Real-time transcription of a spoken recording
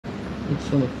I'm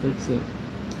trying to fix it.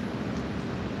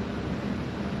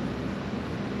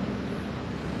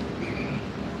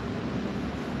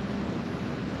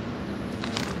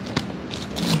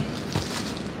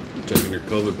 Taking your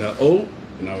COVID pal. Oh,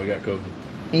 now we got COVID.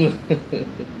 You're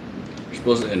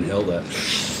supposed to inhale that. I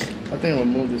think I'm gonna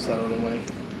move this out of the way.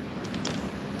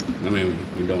 I mean,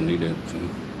 we don't need it. So.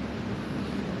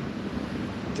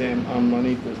 Damn, I'm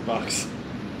underneath this box.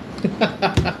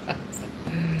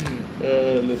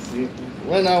 Let's see.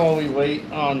 Right now, while we wait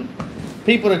on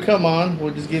people to come on,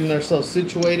 we're just getting ourselves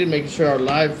situated, making sure our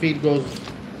live feed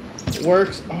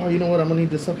works. Oh, you know what? I'm gonna need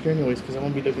this up here anyways, because I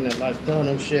won't be looking at live.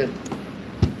 No shit.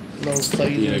 No,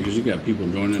 yeah, because you got people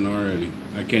joining already.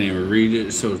 I can't even read it.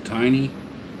 It's so tiny.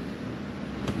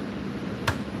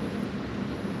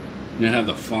 You have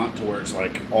the font to where it's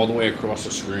like all the way across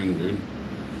the screen, dude.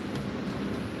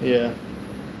 Yeah.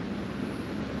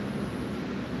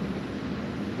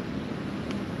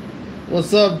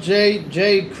 What's up,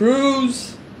 J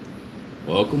Cruz?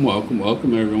 Welcome,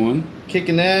 everyone.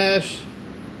 Kicking Ash.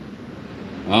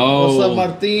 Oh. What's up,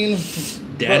 Martin?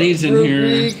 Daddy's in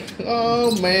here. Creek.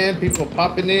 Oh man, people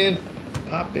popping in.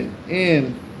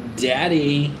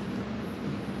 Daddy.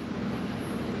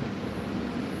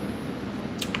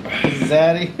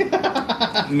 Zaddy.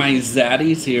 My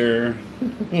Zaddy's here.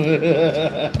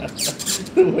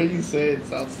 The way you say it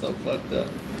sounds so fucked up.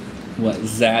 What,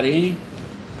 Zaddy?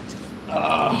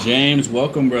 James,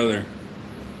 welcome, brother.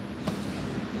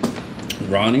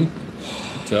 Ronnie,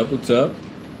 what's up?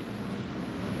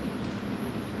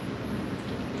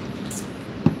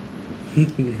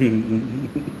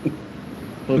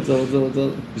 What's up,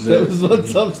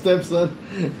 what's up, stepson?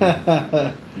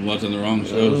 Watching the wrong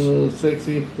shows.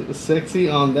 Sexy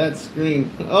on that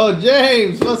screen. Oh,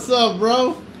 James, what's up,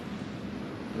 bro?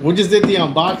 We just did the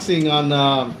unboxing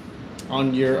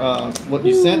on your what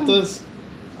you sent us.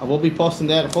 I will be posting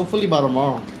that hopefully by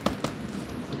tomorrow.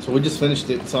 So we just finished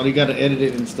it. So you got to edit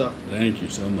it and stuff. Thank you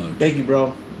so much. Thank you,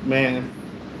 bro. Man,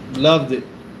 loved it.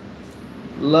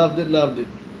 Loved it.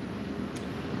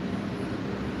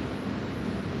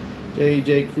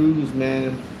 JJ Cruz,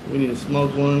 man. We need to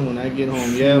smoke one when I get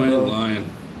home. Yeah, bro. Lying.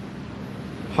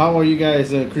 How are you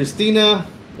guys? Christina,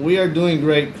 we are doing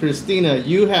great. Christina,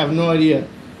 you have no idea.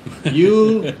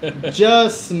 You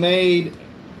just made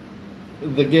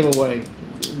the giveaway.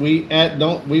 We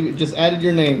just added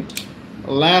your name.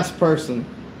 Last person.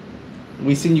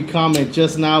 We seen you comment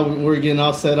just now. We're getting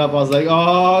all set up. I was like,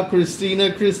 oh,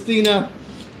 Christina.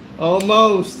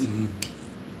 Almost.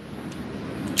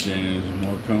 James,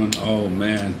 more coming. Oh,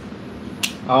 man.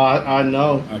 Oh, I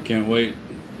know. I can't wait.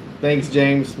 Thanks,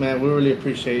 James. Man, we really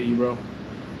appreciate you, bro.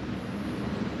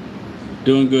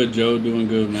 Doing good, Joe. Doing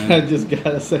good, man. I just got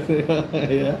a second.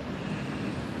 Yeah.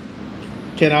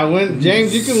 Can I win?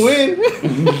 James, you can win.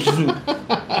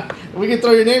 We can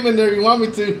throw your name in there if you want me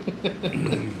to.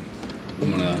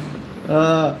 I'm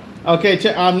gonna... Okay,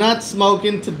 I'm not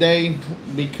smoking today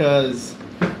because...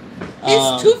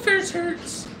 His tooth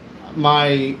hurts.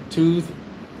 My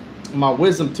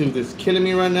wisdom tooth is killing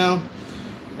me right now.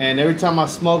 And every time I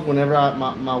smoke, whenever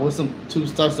my wisdom tooth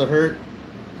starts to hurt,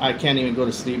 I can't even go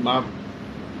to sleep.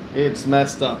 It's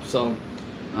messed up, so...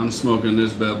 I'm smoking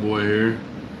this bad boy here.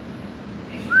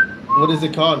 What is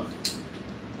it called?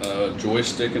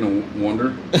 Joystick and a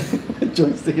Wonder.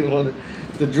 Joystick and a Wonder.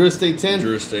 The Drew Estate 10?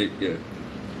 Drew Estate, yeah.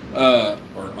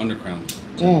 Or Undercrown.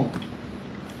 Mm.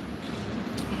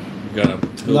 You gotta...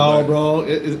 No, bro.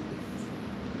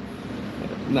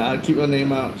 Nah, keep my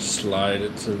name out. Slide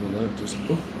it to the left. Just...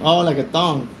 Oh, like a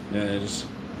thong. Yeah, just...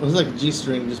 It was like a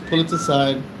G-string. Just pull it to the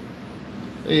side.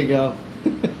 There you go.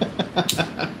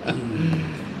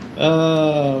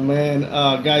 Oh man,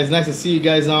 guys, nice to see you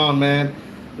guys on, man.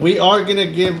 We are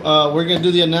gonna we're gonna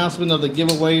do the announcement of the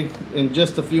giveaway in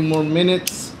just a few more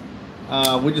minutes.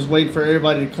 We're just waiting for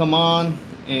everybody to come on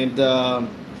and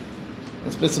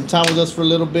spend some time with us for a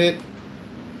little bit,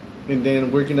 and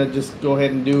then we're gonna just go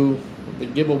ahead and do the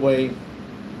giveaway.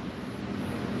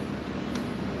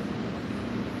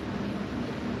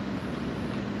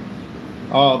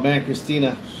 Oh man,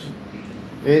 Christina,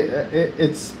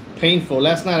 it's painful.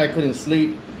 Last night I couldn't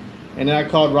sleep, and then I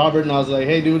called Robert and I was like,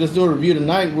 "Hey, dude, let's do a review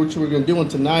tonight," which we're gonna do one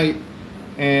tonight.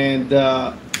 And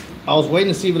I was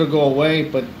waiting to see if it'll go away,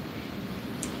 but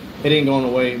it ain't going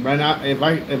away right now. If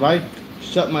I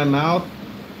shut my mouth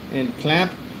and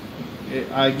clamp,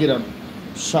 I get a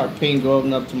sharp pain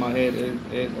going up to my head.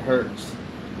 It hurts.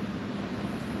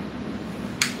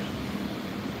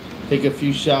 Take a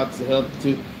few shots to help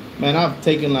too. Man, I've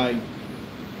taken like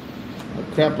a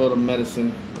crap load of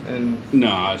medicine and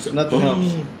no, nothing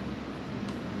helps.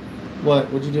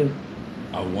 What'd you do?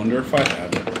 I wonder if I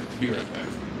have it. Be right back.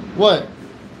 What?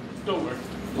 Don't worry.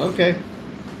 Okay.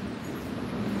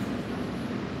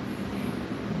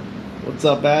 What's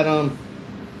up, Adam?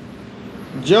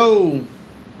 Joe.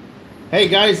 Hey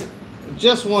guys,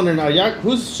 just wondering, are y'all,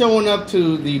 who's showing up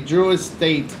to the Drew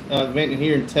Estate event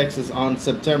here in Texas on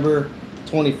September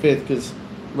 25th? Because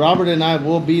Robert and I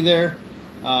will be there,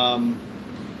 and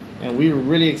we were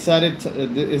really excited.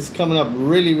 It's coming up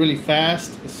really, really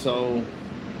fast, so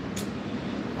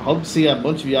I hope to see a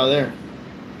bunch of y'all there.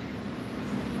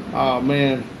 Oh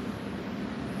man,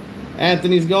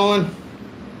 Anthony's going,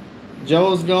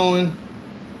 Joe's going.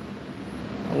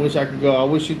 I wish I could go. I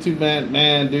wish you too,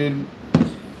 man, dude.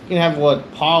 You can have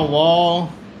what? Paul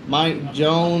Wall, Mike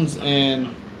Jones,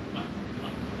 and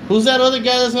who's that other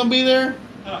guy that's gonna be there?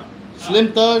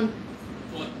 Slim Thug.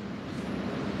 What?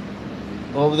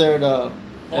 Over there at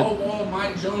Paul Wall,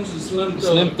 Mike Jones, and Slim Thug.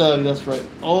 Slim Thug, that's right.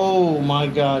 Oh my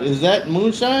God, is that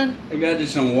moonshine? I got you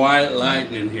some white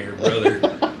lightning here, brother.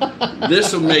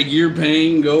 This will make your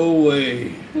pain go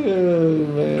away. Oh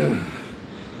man.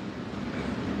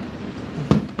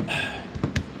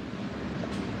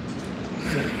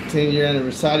 10-year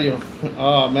anniversary.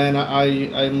 Oh man, I'm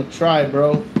gonna try,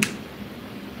 bro.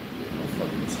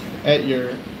 At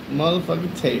your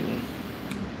motherfucking table.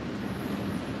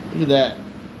 Look at that.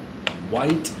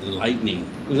 White lightning.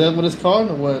 Is that what it's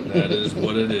called or what? That is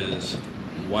what it is.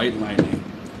 White lightning.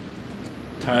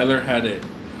 Tyler had it.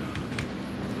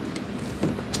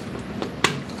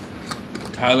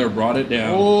 Tyler brought it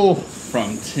down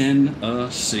from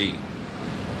Tennessee.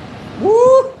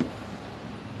 Woo!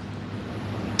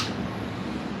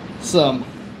 Some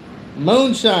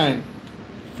moonshine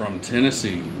from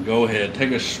Tennessee. Go ahead,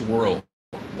 take a swirl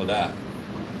of that.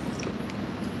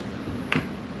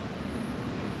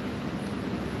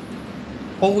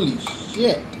 Holy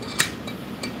shit!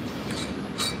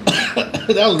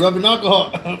 That was rubbing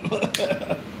alcohol,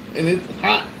 and it's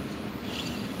hot.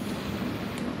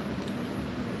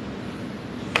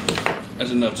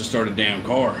 That's enough to start a damn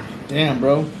car. Damn,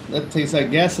 bro, that tastes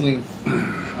like gasoline.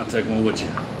 I'll take one with you.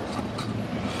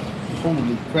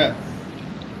 Holy crap.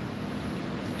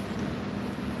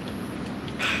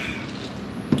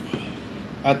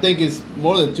 I think it's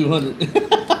more than 200.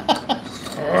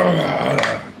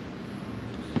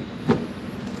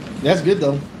 That's good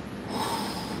though.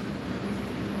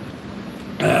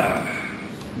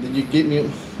 Did you get me?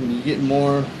 Did you get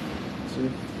more?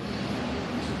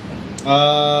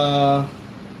 No.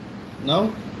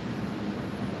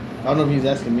 I don't know if he's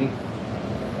asking me.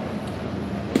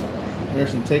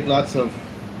 Nursing, take lots of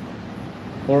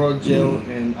oral gel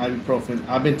and ibuprofen.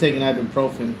 I've been taking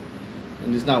ibuprofen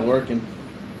and it's not working.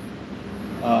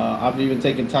 I've even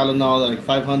taken Tylenol, like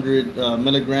 500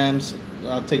 milligrams.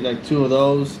 I'll take like 2 of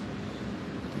those.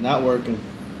 Not working.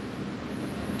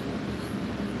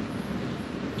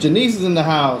 Janice is in the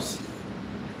house.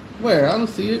 Where? I don't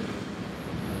see it.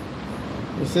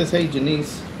 It says, hey,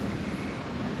 Janice.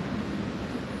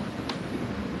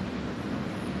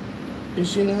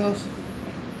 Is she in the house?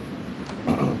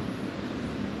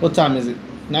 What time is it?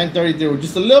 9:33. We're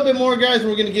just a little bit more, guys.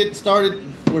 We're gonna get started.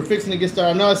 We're fixing to get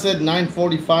started. I know I said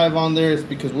 9:45 on there. It's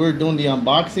because we're doing the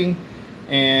unboxing,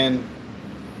 and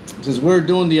since we're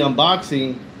doing the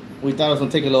unboxing, we thought it was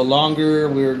gonna take a little longer.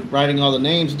 We're writing all the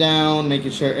names down, making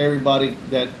sure everybody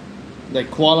that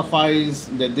qualifies,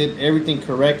 that did everything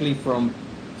correctly, from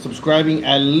subscribing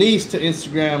at least to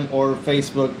Instagram or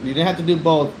Facebook. You didn't have to do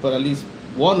both, but at least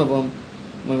one of them.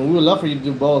 I mean, we would love for you to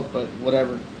do both, but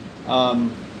whatever.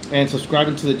 And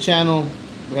subscribing to the channel.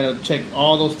 We gotta check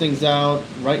all those things out.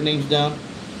 Write names down.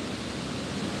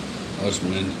 That's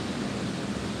wind.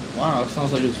 Wow, it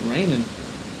sounds like it's raining.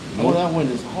 Oh, that wind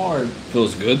is hard.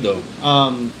 Feels good though.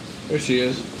 There she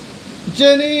is.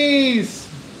 Janice!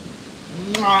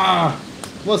 Mwah!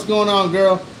 What's going on,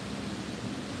 girl?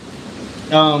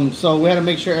 So we had to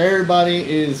make sure everybody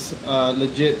is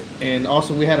legit, and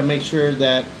also we had to make sure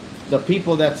that the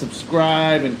people that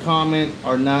subscribe and comment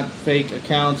are not fake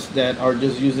accounts that are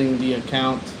just using the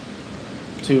account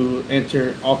to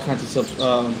enter all kinds of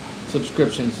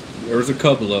subscriptions. There was a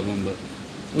couple of them, but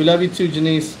we love you too,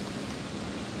 Janice.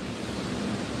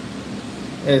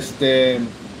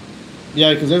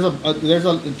 Yeah, because there's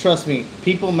a trust me,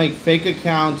 people make fake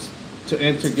accounts to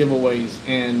enter giveaways,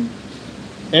 and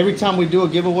every time we do a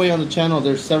giveaway on the channel,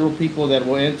 there's several people that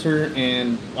will enter,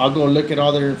 and I'll go look at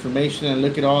all their information and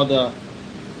look at all the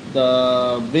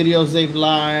videos they've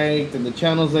liked and the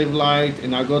channels they've liked,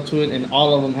 and I'll go to it, and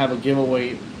all of them have a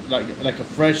giveaway, like a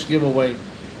fresh giveaway,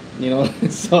 you know.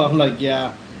 So I'm like,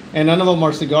 yeah, and none of them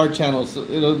are cigar channels. So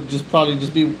it'll probably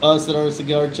just be us that are a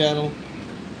cigar channel.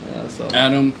 So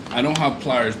Adam, I don't have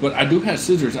pliers, but I do have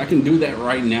scissors. I can do that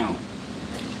right now.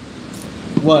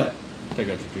 what? Take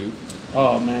out your tube.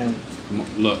 Oh man.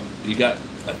 Look, you got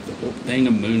a thing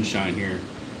of moonshine here.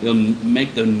 It'll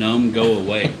make the numb go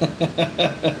away.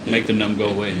 Make the numb go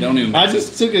away. Don't even. I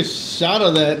just took a shot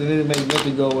of that and it didn't make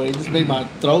nothing go away. It just made my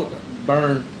throat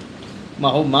burn. My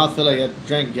whole mouth felt like I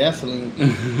drank gasoline.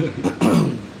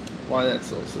 Why that's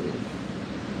so silly.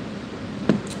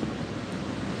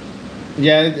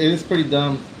 Yeah, it is pretty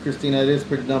dumb, Christina. It is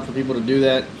pretty dumb for people to do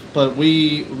that. But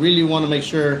we really want to make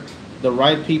sure the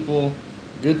right people,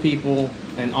 good people,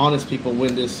 and honest people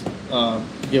win this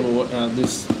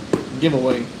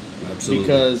giveaway. Absolutely.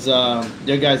 Because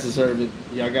you guys deserve it.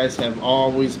 You guys have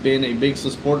always been a big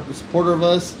supporter of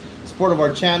us, support of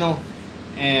our channel,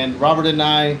 and Robert and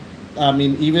I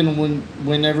mean, even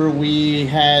whenever we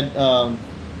had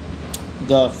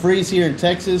the freeze here in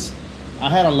Texas, I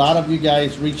had a lot of you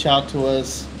guys reach out to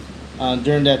us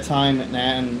during that time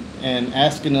and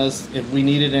asking us if we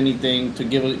needed anything to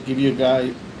give you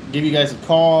guys a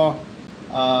call.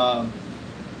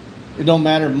 It don't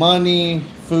matter, money,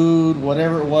 food,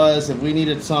 whatever it was. If we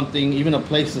needed something, even a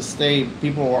place to stay,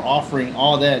 people were offering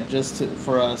all that just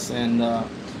for us, and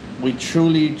we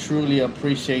truly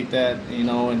appreciate that.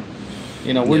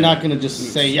 We're not gonna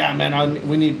just say, yeah, man,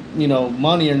 we need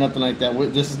money or nothing like that.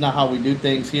 This is not how we do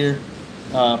things here.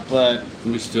 But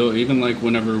we still, even like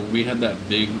whenever we had that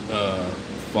big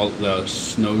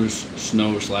snow/ice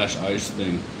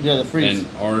thing. Yeah, the freeze. And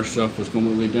our stuff was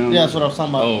completely down. Yeah, that's what I was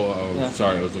talking about. Oh, yeah.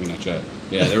 Sorry, I was looking at chat.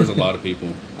 Yeah, there was a lot of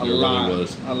people. A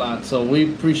lot. So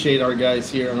we appreciate our guys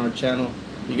here on our channel.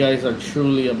 You guys are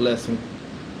truly a blessing.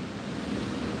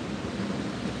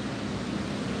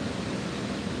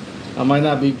 I might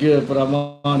not be good, but I'm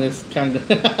honest, kind of.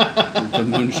 The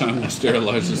moonshine will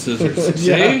sterilize the scissors. See?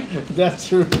 Yeah, that's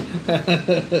true.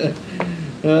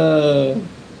 All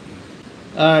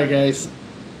right, guys.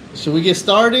 Should we get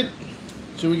started?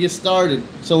 So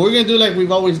we're going to do like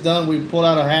we've always done. We pull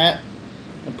out a hat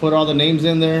and put all the names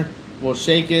in there. We'll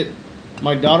shake it.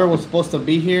 My daughter was supposed to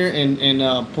be here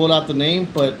and pull out the name,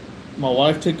 but my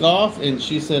wife took off, and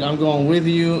she said, I'm going with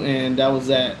you, and that was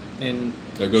that. And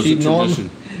there goes the tradition.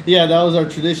 Yeah, that was our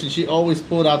tradition. She always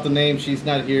pulled out the name. She's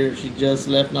not here. She just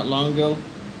left not long ago.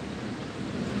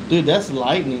 Dude, that's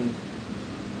lightning.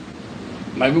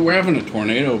 Maybe we're having a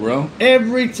tornado, bro.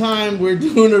 Every time we're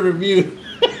doing a review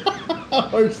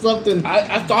or something.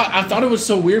 I thought it was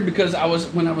so weird because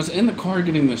when I was in the car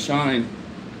getting the shine,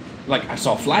 like I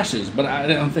saw flashes, but I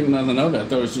didn't think nothing of it. I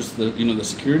thought it was just the the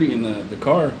security in the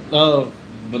car. Oh.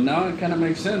 But now it kind of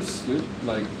makes sense, dude.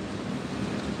 Like.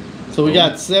 So we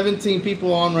got 17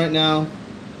 people on right now.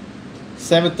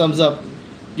 7 thumbs up.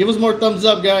 Give us more thumbs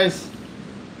up, guys.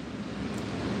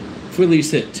 If we at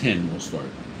least hit 10, we'll start.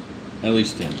 At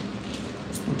least 10.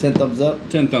 10 thumbs up.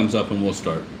 10 thumbs up and we'll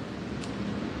start.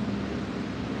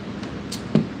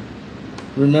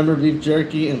 Remember beef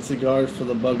jerky and cigars for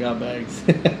the bug out bags.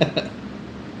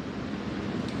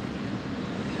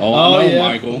 Oh, yeah.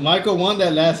 Michael. Michael won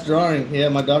that last drawing. Yeah,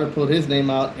 my daughter pulled his name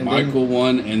out. And Michael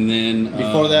won, and then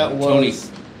before that was Tony.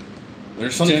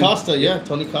 There's Tony 10. Costa. Yeah,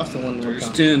 Tony Costa won. There's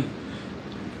 10.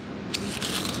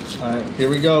 All right, here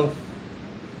we go.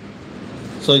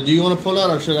 So, do you want to pull out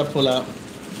or should I pull out?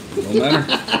 No matter.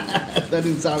 That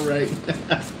didn't sound right.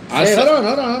 Hey, hold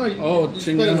on. Oh, just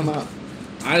spitting them out.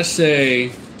 I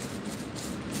say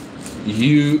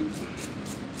you.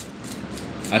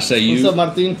 What's up,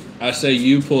 Martin? I say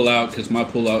you pull out because my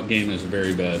pull-out game is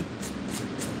very bad.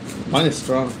 Mine is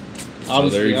strong. So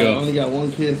there you go. I only got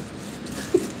one kid.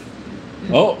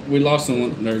 Oh, we lost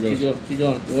one. There it goes. Keep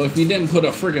going. Well, if you didn't put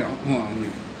a friggin'... Hold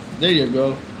on. There you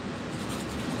go.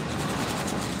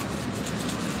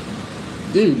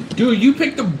 Dude, you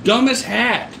picked the dumbest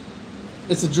hat.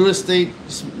 It's a Drew Estate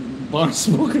bar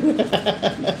smoker.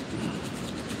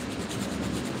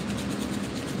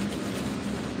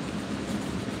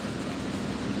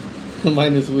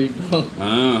 Mine is weak, bro.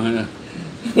 Yeah.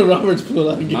 Robert's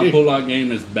pull-out game. My pull-out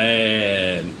game is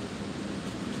bad.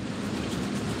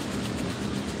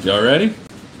 Y'all ready?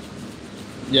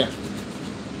 Yeah.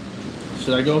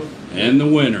 Should I go? And the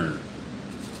winner.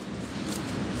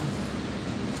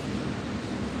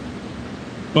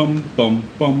 Bum bum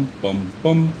bum bum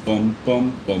bum bum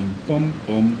bum bum bum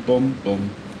bum bum bum.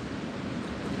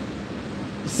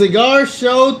 Cigar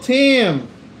Show Tim.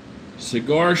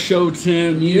 Cigar Show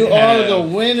Tim. You are the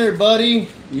winner, buddy.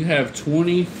 You have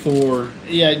 24.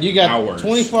 Yeah, you got hours.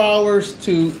 24 hours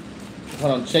to.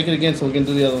 Hold on, check it again so we can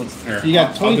do the other ones. Here, you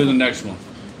got 20. I'll do the next one.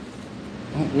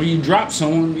 Oh, well, you dropped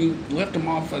someone. You left them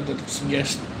off at the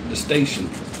station.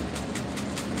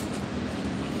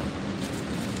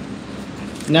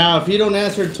 Now, if you don't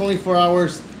answer in 24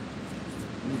 hours,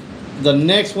 the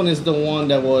next one is the one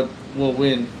that will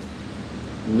win.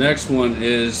 Next one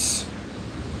is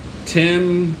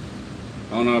Tim.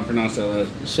 I don't know how to pronounce that.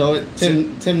 Show it,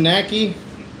 Tim Naki.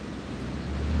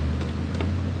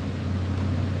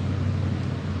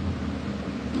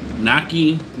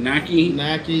 Naki.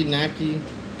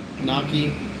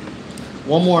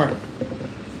 One more.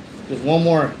 Just one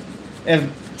more.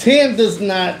 If Tim does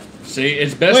not. See,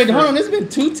 it's best. Wait, hold on. There's been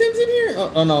 2 Tims in here?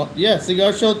 Oh no. Yeah,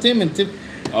 Cigar Show Tim and Tim.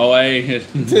 Oh, hey.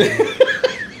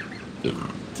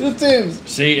 2 Tims.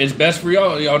 See, it's best for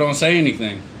y'all. Y'all don't say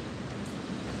anything.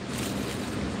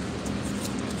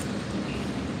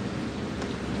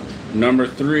 Number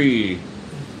 3,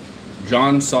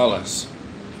 John Salas.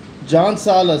 John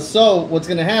Salas. So what's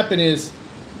gonna happen is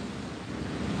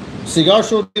Cigar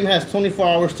Show Tim has 24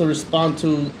 hours to respond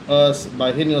to us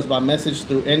by hitting us by message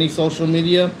through any social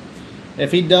media.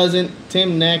 If he doesn't,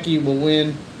 Tim Naki will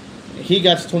win. He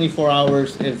got 24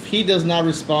 hours. If he does not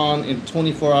respond in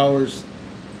 24 hours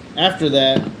after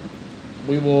that,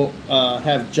 we will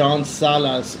have John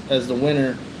Salas as the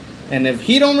winner. And if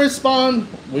he don't respond,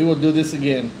 we will do this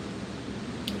again.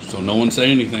 So no one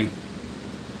say anything.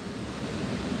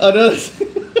 Another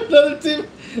Tim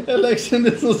election.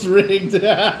 This was rigged.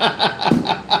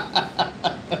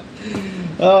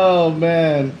 Oh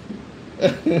man.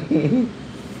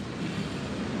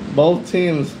 Both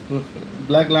teams,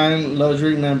 Black Lion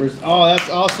Luxury members. Oh, that's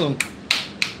awesome.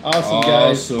 Awesome,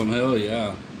 guys. Awesome, hell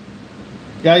yeah.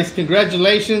 Guys,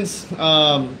 congratulations.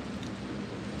 All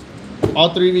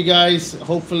 3 of you guys.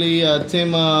 Hopefully,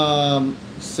 Tim,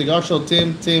 Cigar Show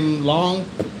Tim Long,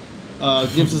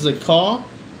 gives us a call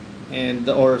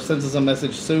or sends us a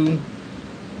message soon.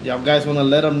 Y'all guys want to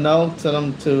let him know? Tell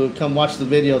him to come watch the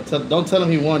video. Don't tell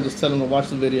him he won. Just tell him to watch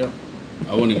the video.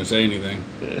 I wouldn't even say anything.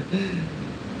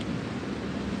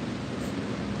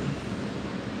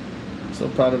 So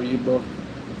proud of you, bro.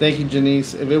 Thank you,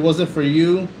 Janice. If it wasn't for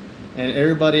you and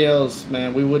everybody else,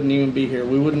 man, we wouldn't even be here.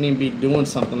 We wouldn't even be doing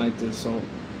something like this. So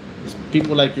it's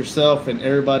people like yourself and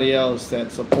everybody else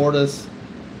that support us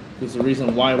is the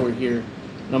reason why we're here.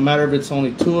 No matter if it's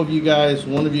only 2 of you guys,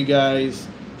 1 of you guys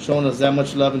showing us that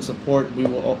much love and support, we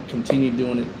will continue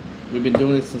doing it. We've been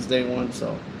doing it since day 1,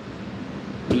 so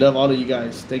we love all of you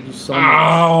guys. Thank you so much.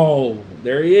 Oh,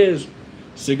 there he is.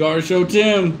 Cigar Show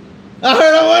Tim. I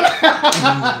heard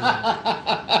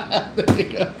one. There you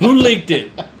go. Who leaked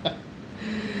it?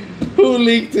 Who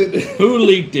leaked it? Who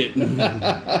leaked it?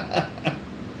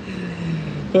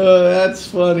 Oh, that's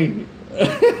funny.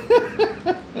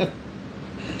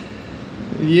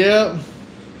 Yep.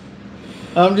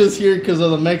 I'm just here because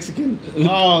of the Mexican.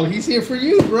 Oh, he's here for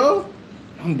you, bro.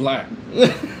 I'm black.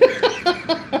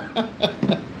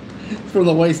 From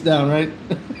the waist down, right?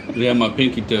 Yeah, my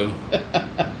pinky toe.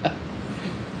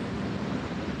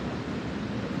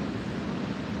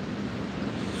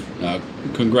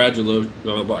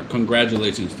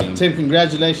 Congratulations, Tim. Tim,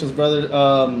 congratulations, brother.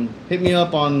 Hit me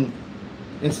up on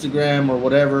Instagram or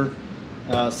whatever.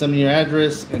 Send me your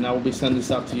address, and I will be sending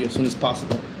this out to you as soon as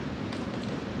possible.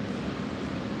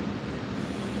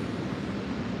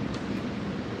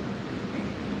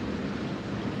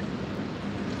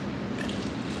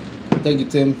 Thank you,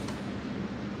 Tim.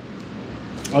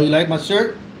 Oh, you like my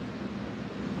shirt?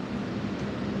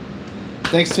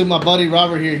 Thanks to my buddy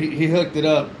Robert here. He hooked it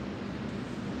up.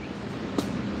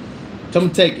 Come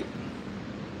and take it.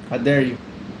 I dare you.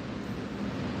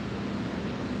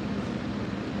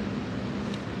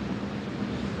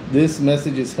 This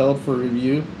message is held for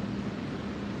review.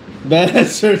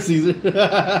 Badass shirt, Caesar.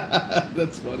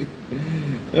 That's funny.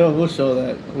 Yeah, we'll show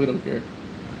that. We don't care.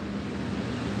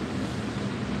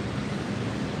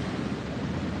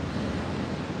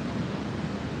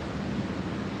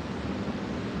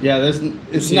 Yeah,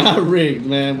 it's not rigged,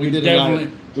 man. We did definitely.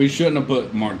 it. We shouldn't have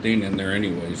put Martin in there,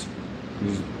 anyways.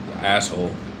 He's an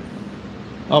asshole.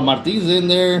 Oh, Martin's in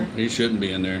there. He shouldn't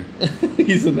be in there.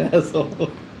 He's an asshole.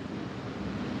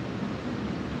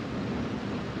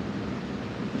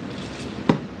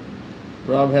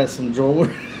 Rob has some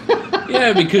drawer.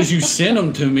 Yeah, because you sent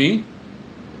them to me.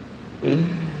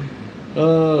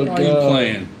 Oh, Why God. are you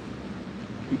playing?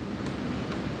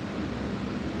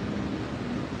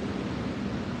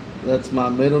 That's my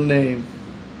middle name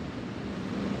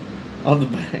on the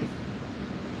back.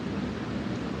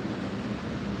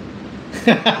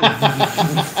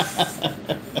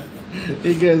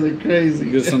 You guys are crazy.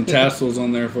 Get some tassels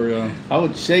on there for you. I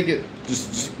would shake it.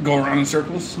 Just go around in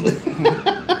circles.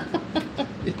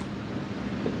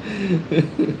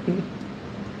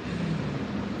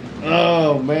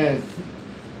 Oh man.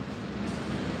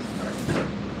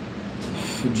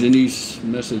 Jenny's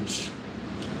message.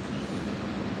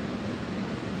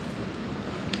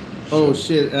 Oh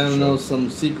shit! I don't know some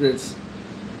secrets.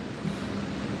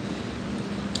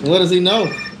 What does he know?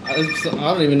 I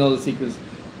don't even know the secrets.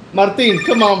 Martin,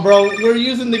 come on, bro. We're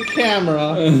using the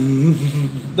camera,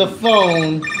 the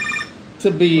phone,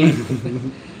 to be.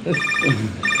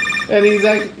 And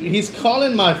he's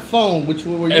calling my phone, which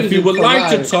we're using. If you would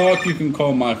like live. to talk, you can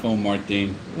call my phone,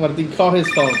 Martin. Martin, call his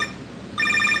phone.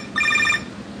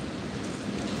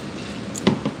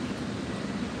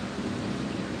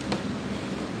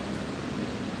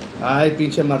 Ay,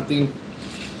 pinche Martin.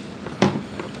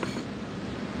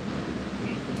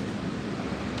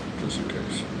 Just in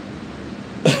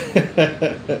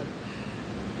case.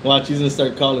 Watch, he's gonna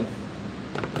start calling.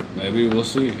 Maybe we'll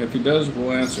see. If he does,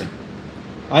 we'll answer.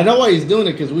 I know why he's doing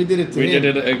it, because we did it to him. We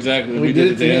did it exactly. We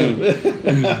did it to him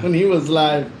when he was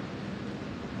live.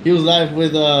 He was live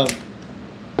with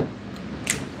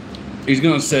He's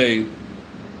gonna say,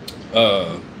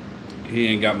 he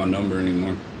ain't got my number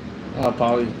anymore.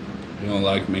 Polly. He don't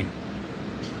like me.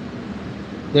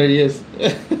 There he is.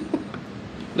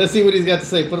 Let's see what he's got to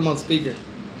say. Put him on speaker.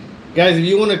 Guys, if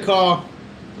you want to call,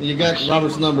 you got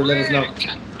Robert's number, let us know.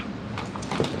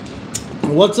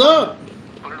 What's up?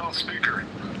 Put it on speaker.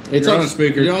 It's You're on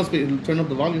speaker. You're on speaker. Turn up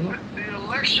the volume. Huh? The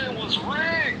election was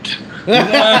rigged.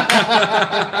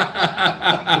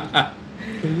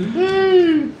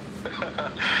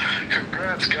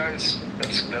 Congrats, guys.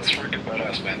 That's freaking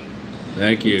badass, man.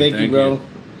 Thank you. Thank you, bro.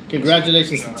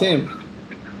 Congratulations to Tim.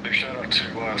 Big shout out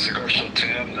to Cigar Show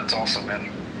Tim. That's awesome, man.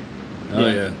 Oh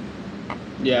yeah.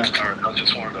 Yeah. All right, I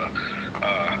just wanted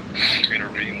to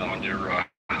intervene on your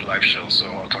live show, so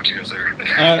I'll talk to you guys later.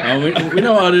 We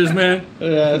know how it is, man.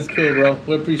 Yeah, that's cool, bro.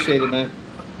 We appreciate it, man.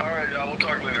 All right, y'all. We'll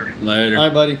talk later. Later. All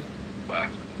right, buddy. Bye.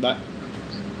 Bye.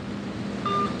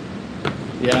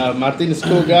 Yeah, Martin is a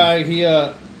cool guy.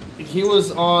 He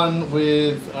was on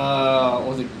with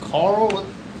was it Carl?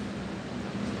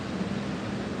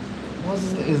 What was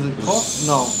his name? Is it Carl?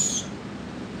 No.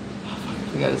 I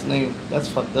forgot his name. That's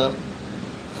fucked up.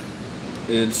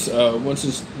 It's what's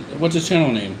his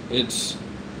channel name? It's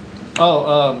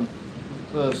Cigar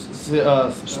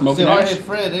Smoking Ash? Head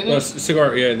Fred, ain't it?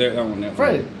 cigar. Yeah, that one. Yeah.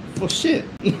 Fred. Well, shit.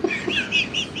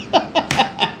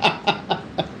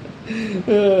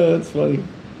 That's funny.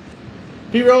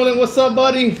 Pete Rowland, what's up,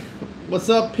 buddy? What's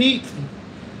up, Pete?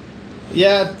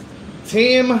 Yeah,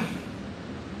 Tim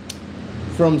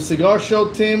from Cigar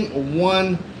Show Tim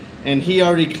won, and he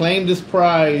already claimed his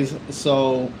prize.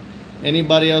 So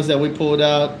anybody else that we pulled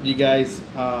out, you guys,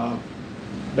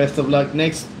 best of luck.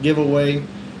 Next giveaway,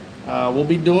 we'll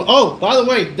be doing. Oh, by the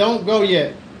way, don't go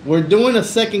yet. We're doing a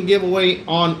second giveaway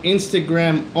on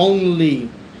Instagram only.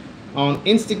 On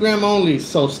Instagram only,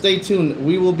 so stay tuned.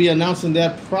 We will be announcing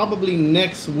that probably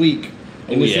next week,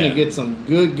 and it's gonna get some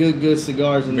good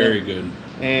cigars in there. Very good.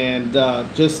 And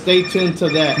just stay tuned to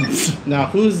that. Now,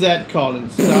 who's that calling?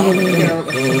 South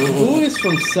Carolina. Who is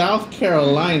from South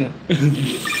Carolina?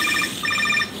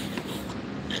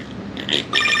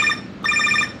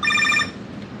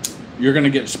 You're gonna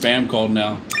get spam called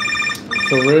now.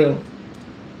 For real.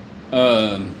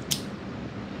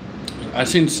 I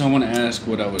seen someone ask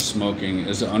what I was smoking.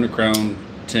 It's an Undercrown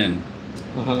 10.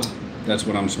 That's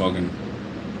what I'm smoking.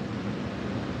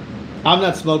 I'm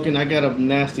not smoking. I got a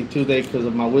nasty toothache because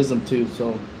of my wisdom tooth.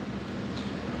 So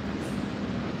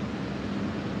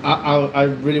I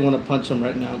really want to punch him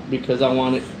right now because I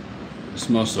want it. It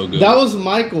smells so good. That was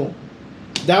Michael.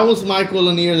 That was Michael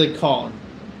Lanier that called.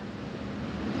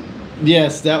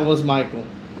 Yes, that was Michael.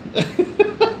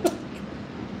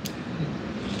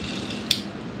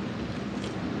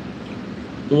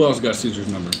 Who else got Caesar's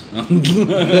number?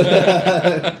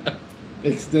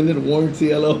 Extended warranty,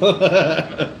 hello.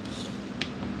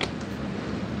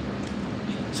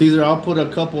 Caesar, I'll put a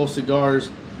couple of cigars.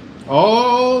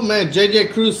 Oh man,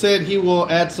 JJ Cruz said he will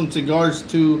add some cigars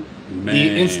to the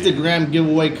Instagram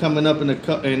giveaway coming up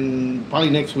in probably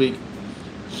next week.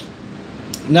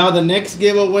 Now the next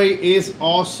giveaway is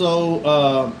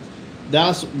also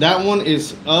that one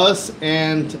is us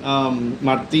and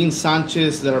Martin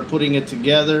Sanchez that are putting it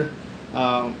together.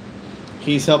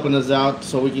 He's helping us out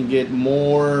so we can get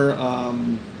more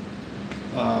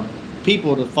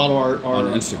people to follow our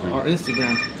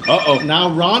Instagram. Uh-oh. Now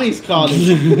Ronnie's calling.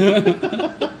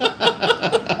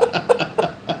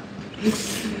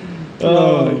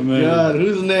 Oh my God.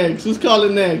 Who's next? Who's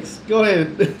calling next? Go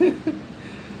ahead.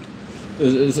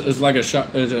 It's like a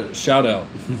shout out.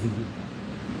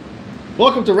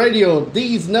 Welcome to Radio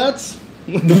These Nuts.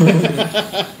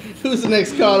 Who's the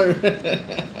next caller?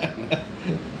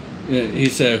 Yeah, he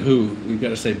said who? You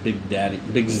gotta say Big Daddy.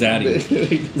 Big Zaddy.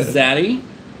 Zaddy?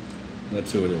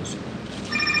 That's who it is.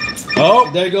 Oh!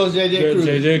 There goes JJ Cruz.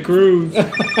 JJ Cruz.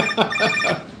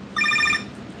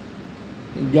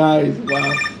 Guys,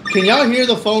 wow. Can y'all hear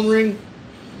the phone ring?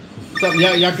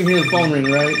 Y'all can hear the phone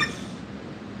ring, right?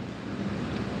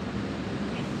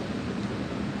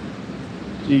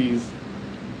 Jeez.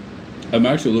 I'm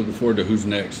actually looking forward to who's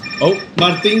next. Oh!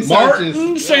 Martin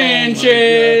Martin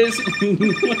Sanchez. Sanchez!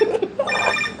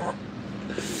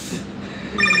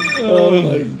 Oh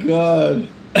my God.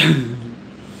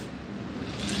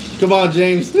 Come on,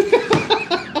 James.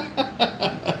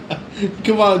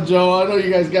 Come on, Joe. I know you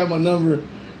guys got my number.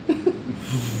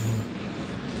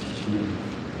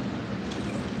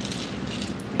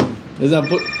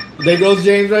 There goes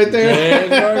James right there. Hey,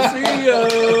 Garcia.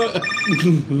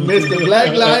 Mr.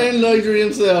 Black Lion Luxury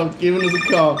himself giving us a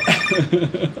call.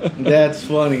 That's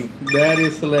funny. That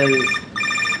is hilarious.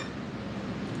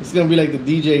 It's gonna be like the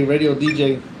DJ, radio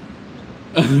DJ.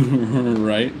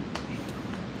 Right.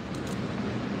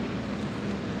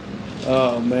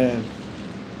 Oh man.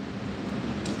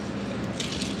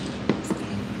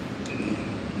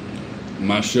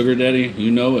 My sugar daddy, you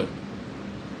know it.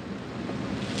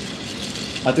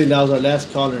 I think that was our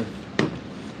last caller.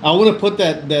 I want to put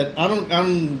that I don't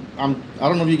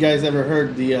know if you guys ever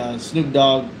heard the Snoop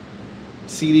Dogg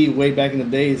CD way back in the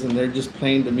days, and they're just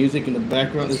playing the music in the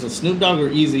background. It's a Snoop Dogg or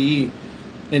Eazy-E,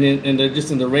 and they're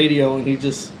just in the radio, and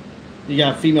you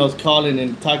got females calling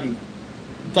and talking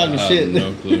shit.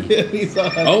 No clue.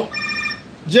 Oh,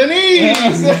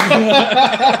 Janice!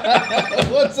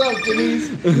 What's up, Janice?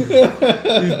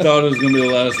 you thought it was gonna be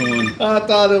the last one. I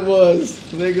thought it was.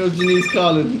 There goes Janice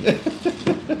calling.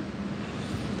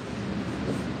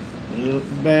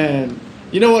 Man,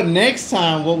 you know what? Next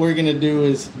time, what we're gonna do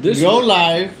is go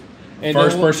live. And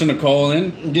first person to call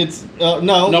in gets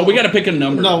no. We got to pick a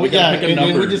number. No, we got pick a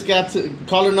number. we just got to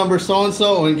caller number so and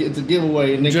so and it's a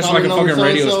giveaway. And then just caller like a fucking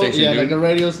radio so-and-so, station. Yeah, dude. like a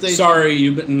radio station. Sorry,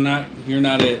 you're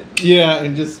not it. Yeah,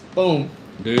 and just boom,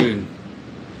 dude.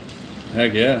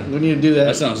 Heck yeah. We need to do that.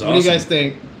 That sounds awesome. What do you guys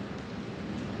think?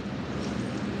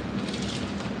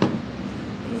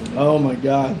 Oh my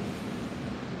God.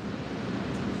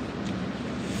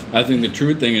 I think the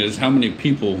true thing is how many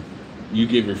people you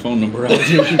give your phone number out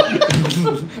to.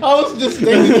 I was just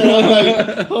thinking that. I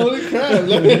was like, holy crap.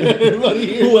 Everybody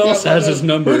here Who else has his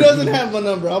number? Who doesn't have my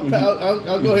number? I'll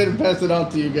go ahead and pass it on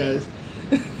to you guys.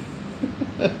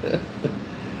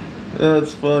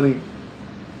 That's funny.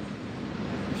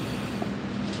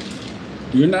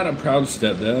 You're not a proud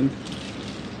stepdad.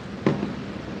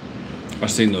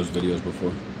 I've seen those videos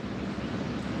before.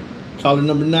 Caller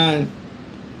number 9.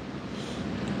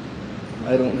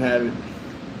 I don't have it.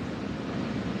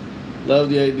 Love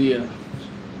the idea.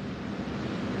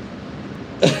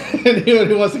 Anyone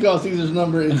who wants to call Caesar's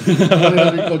number is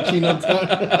Cochino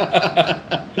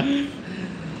time.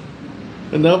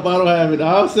 Nope, I don't have it.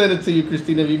 I'll send it to you,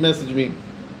 Christina, if you message me.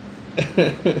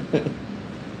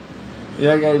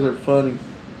 Yeah, guys are funny.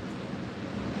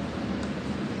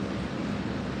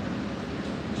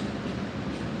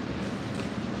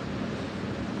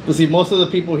 But see, most of the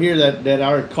people here that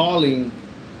are calling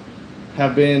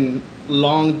have been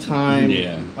long time.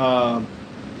 Yeah.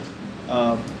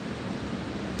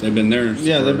 They've been there.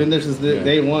 They've been there since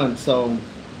day one. So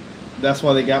that's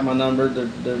why they got my number.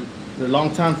 They're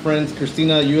longtime friends.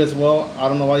 Christina, you as well. I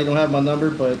don't know why you don't have my number,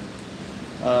 but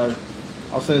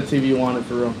I'll send it to you if you want it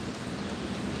for real.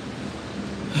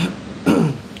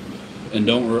 And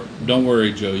don't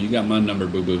worry, Joe. You got my number,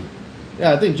 boo boo.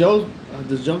 Yeah, I think Joe.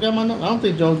 Does Joe got my number? I don't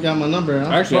think Joe's got my number.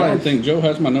 Actually, I don't think Joe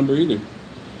has my number either.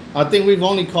 I think we've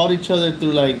only called each other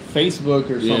through like Facebook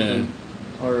or something,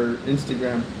 or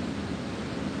Instagram.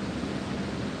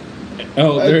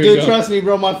 Oh, there you go. Dude, trust me,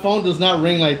 bro. My phone does not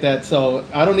ring like that, so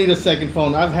I don't need a second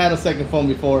phone. I've had a second phone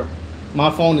before. My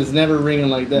phone is never ringing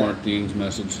like that. Martine's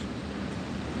message.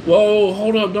 Whoa,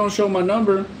 hold up! Don't show my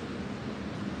number.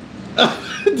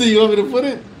 Do you want me to put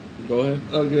it? Go ahead.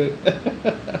 Oh, good.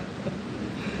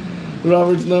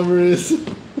 Robert's number is.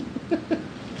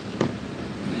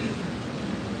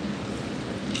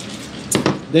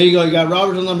 There you go. You got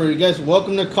Robert's number. You guys,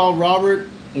 welcome to call Robert.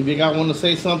 If you got one to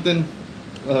say something,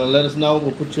 let us know.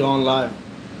 We'll put you on live.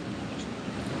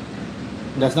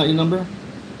 That's not your number?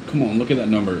 Come on, look at that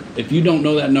number. If you don't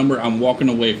know that number, I'm walking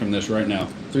away from this right now.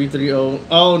 330.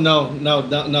 Oh no,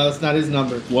 that's not his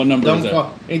number. What number is that?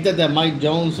 Call. Ain't that Mike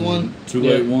Jones one?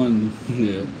 281.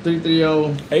 Yeah.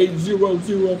 330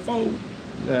 8004.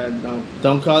 No,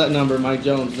 don't call that number, Mike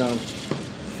Jones. No.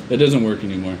 It doesn't work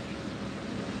anymore.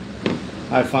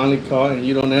 I finally called and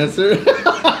you don't answer.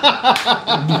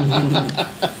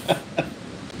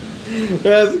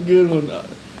 That's a good one.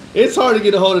 It's hard to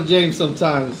get a hold of James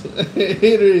sometimes. It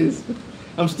is.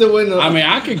 I'm still waiting. I mean,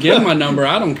 I could give my number.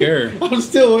 I don't care. I'm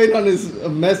still waiting on his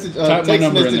message. Type my text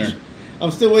number in message. there.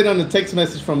 I'm still waiting on the text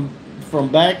message from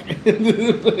back.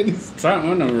 Type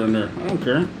my number in there. I don't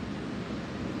care.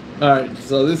 All right.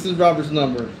 So this is Robert's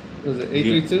number. Was it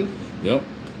 832? Yep.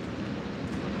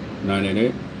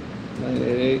 988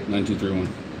 988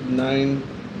 9231.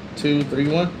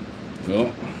 9231.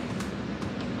 Yep.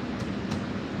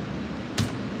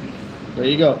 There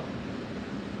you go.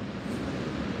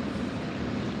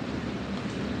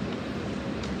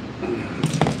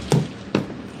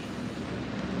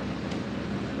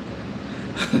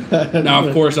 Now,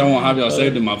 of course, I won't have y'all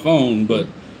saved in my phone, but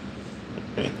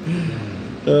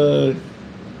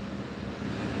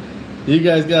you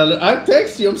guys got. I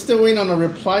text you. I'm still waiting on a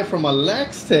reply from a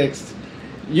Lex text.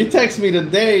 You text me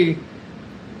today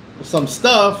some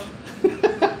stuff,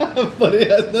 but it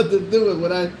has nothing to do with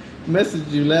what I messaged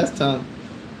you last time.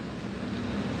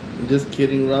 I'm just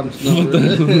kidding. Robin's number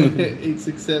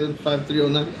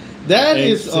 867-5309. That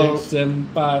is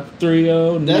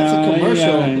 867-5309. That's a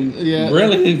commercial. Yeah.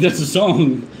 Really? That's a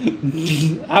song.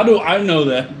 How do I know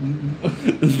that?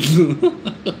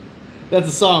 That's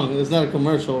a song. It's not a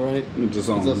commercial, right? It's a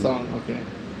song. It's a song. Okay.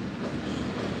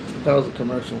 That was a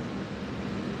commercial.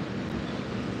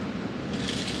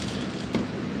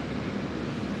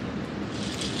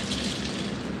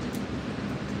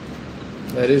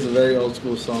 That is a very old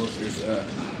school song. Here's that.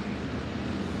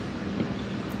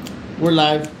 We're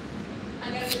live.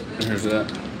 Here's that.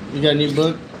 You got a new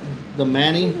book? The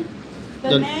Manny?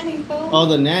 The nanny phone. Oh,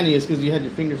 the Nanny is because you had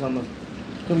your fingers on the...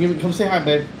 Come say hi,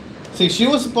 babe. See, she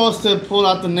was supposed to pull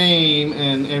out the name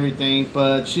and everything,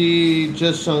 but she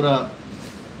just showed up.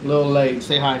 A little late.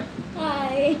 Say hi.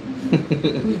 Hi.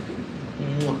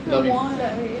 Love you.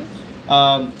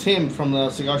 Wanda. Tim from the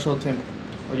Cigar Show, Tim.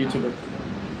 Or YouTuber.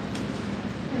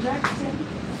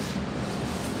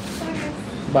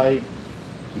 Bye.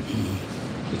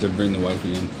 Is to bring the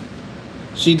wifey in.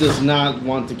 She does not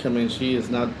want to come in. She is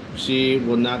not. She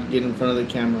will not get in front of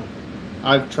the camera.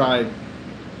 I've tried.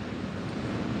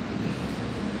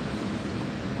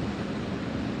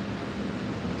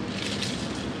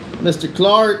 Mr.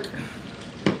 Clark.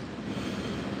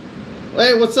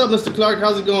 Hey, what's up, Mr. Clark?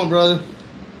 How's it going, brother?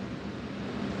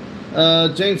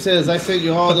 James says, I sent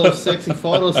you all those sexy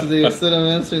photos today instead of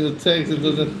answering the text. It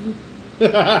doesn't.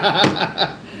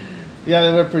 Yeah,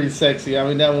 they were pretty sexy. I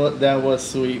mean, that was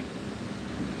sweet.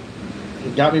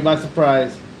 It got me by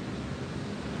surprise.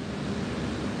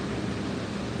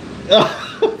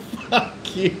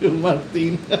 Fuck you,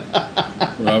 Martin.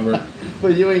 Robert.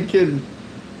 But you ain't kidding.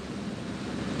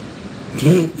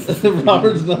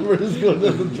 Robert's number is going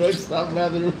to the drug stop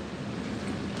bathroom.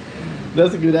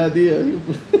 That's a good idea.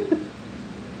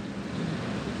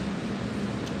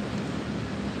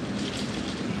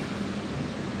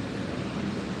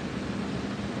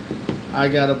 I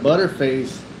got a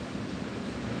butterface.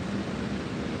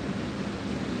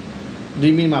 Do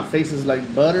you mean my face is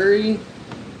like buttery?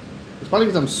 It's probably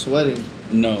because I'm sweating.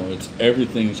 No, it's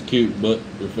everything's cute but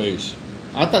your face.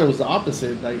 I thought it was the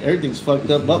opposite. Like everything's fucked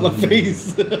up but my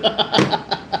face.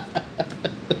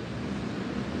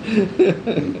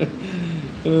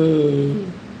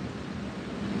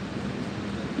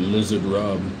 Lizard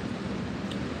Rob.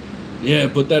 Yeah,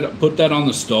 put that on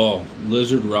the stall.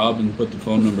 Lizard Rob, and put the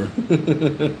phone number.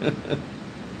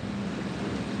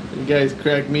 You guys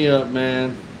crack me up,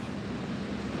 man.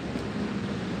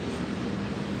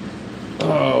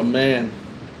 Oh man.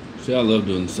 See, I love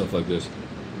doing stuff like this.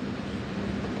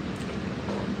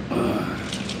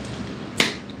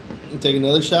 You take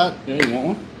another shot? Yeah, you want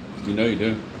one? You know you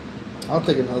do. I'll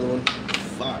take another one.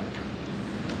 Fuck.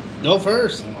 Go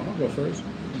first. Oh, I'll go first.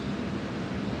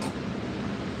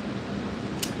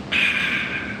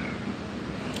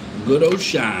 Good old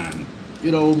shine.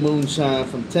 Good old moonshine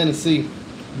from Tennessee.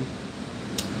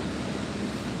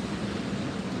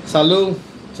 Salud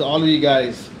to all of you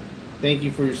guys. Thank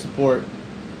you for your support.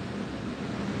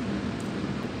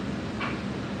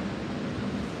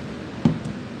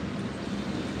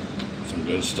 Some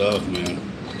good stuff, man.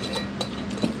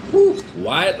 Whew.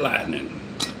 White lightning.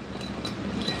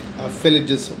 I feel it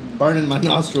just burning my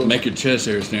nostrils. Make your chest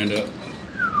hair stand up.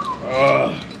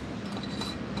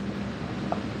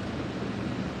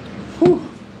 Whew.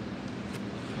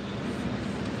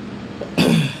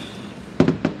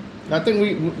 I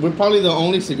think we're probably the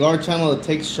only cigar channel that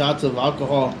takes shots of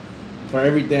alcohol for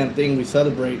every damn thing we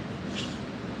celebrate.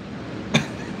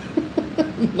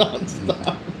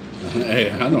 Non-stop.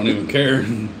 Hey, I don't even care.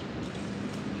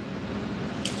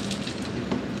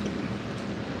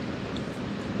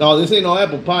 Oh, this ain't no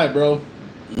apple pie, bro.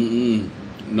 Mm-mm.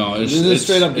 No, This is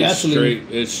straight up gasoline.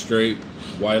 It's straight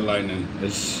white lightning.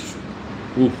 It's.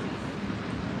 Oof.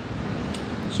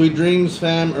 Sweet dreams,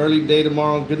 fam. Early day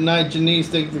tomorrow. Good night, Janice.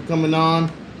 Thank you for coming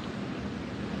on.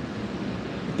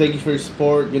 Thank you for your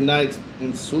support. Good night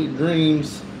and sweet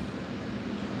dreams.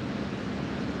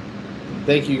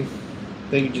 Thank you.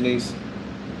 Thank you, Janice.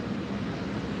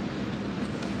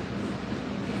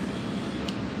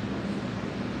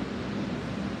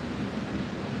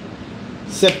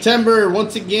 September,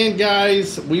 once again,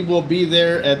 guys, we will be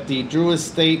there at the Drew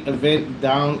Estate event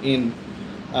down in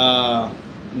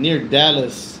near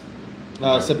Dallas,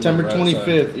 September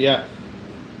 25th. Yeah.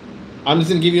 I'm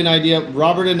just going to give you an idea.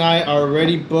 Robert and I are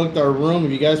already booked our room.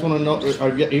 If you guys want to know, or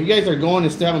if you guys are going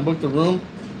and still haven't booked the room,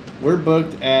 we're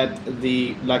booked at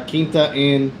the La Quinta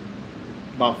Inn,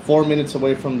 about 4 minutes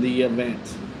away from the event.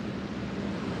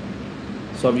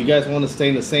 So if you guys want to stay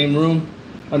in the same room,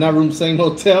 or not room, same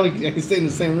hotel, you can stay in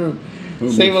the same room.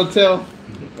 Same hotel.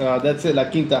 That's it, La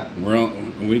Quinta.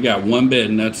 We got one bed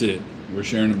and that's it. We're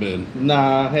sharing a bed.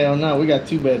 Nah, hell no. We got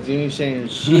 2 beds. You ain't sharing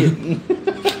shit.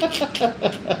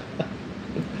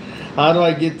 How do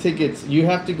I get tickets? You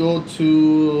have to go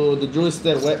to the Drew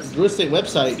Estate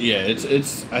website. Yeah,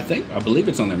 it's. I believe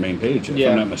it's on their main page. If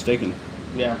I'm not mistaken.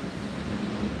 Yeah.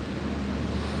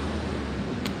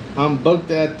 I'm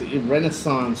booked at the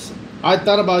Renaissance. I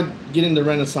thought about getting the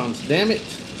Renaissance. Damn it.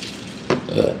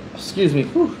 Excuse me.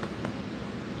 Whew.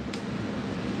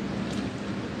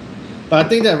 But I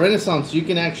think that Renaissance, you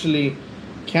can actually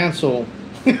cancel.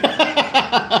 And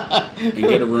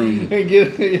get a room. And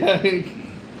get, yeah.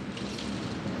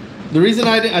 The reason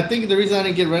I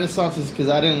didn't get Renaissance is because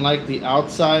I didn't like the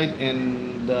outside,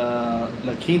 and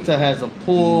La Quinta has a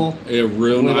pool. A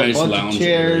real with nice a bunch lounge of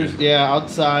chairs. area. Yeah,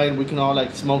 outside we can all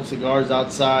like smoke cigars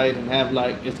outside and have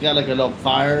it's got like a little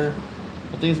fire.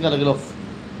 I think it's got like a little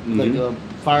like a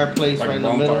fireplace Like right a in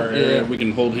the middle. bonfire area. Yeah, We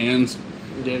can hold hands.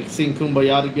 yeah, sing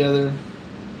Kumbaya together.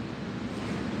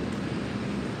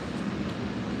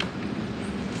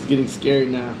 It's getting scary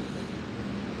now.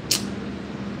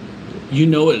 You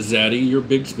know it, Zaddy. You're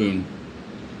Big Spoon.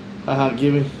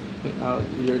 Give me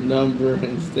your number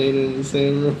and stay in the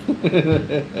same room.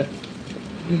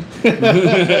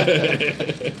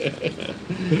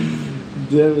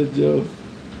 Damn it, Joe.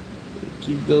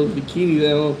 Keep those bikinis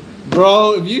at home.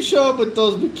 Bro, if you show up with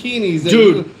those bikinis,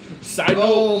 Dude, side note,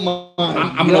 oh my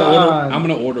I'm God.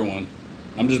 gonna order one.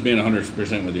 I'm just being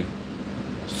 100% with you.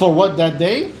 For what, that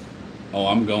day? Oh,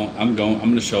 I'm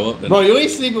gonna show up. Bro, you ain't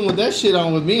sleeping with that shit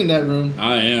on with me in that room.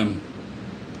 I am.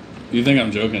 You think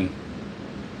I'm joking?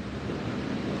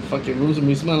 Fucking rooms with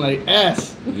me smelling like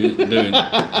ass. Dude,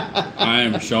 I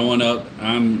am showing up.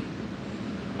 I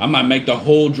might make the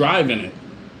whole drive in it.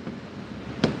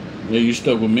 Yeah, you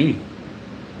stuck with me.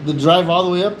 The drive all the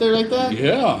way up there like that?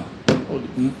 Yeah.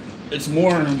 It's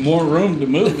more room to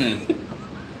move in.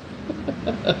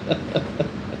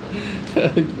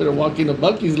 You better walk into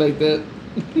Buc-ee's like that.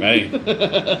 Hey.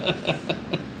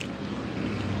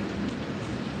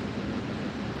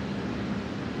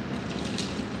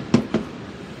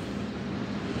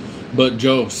 But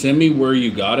Joe, send me where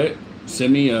you got it.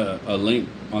 Send me a link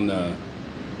on the.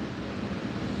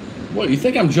 What, you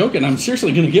think I'm joking? I'm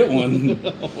seriously gonna get one.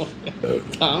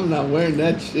 I'm not wearing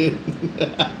that shit.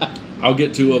 I'll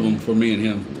get 2 of them for me and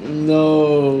him.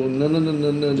 No.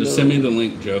 Just send me the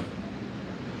link, Joe.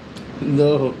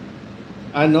 No.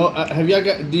 I know.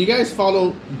 Do you guys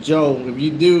follow Joe? If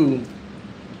you do,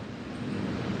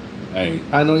 Hey,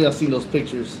 I know y'all seen those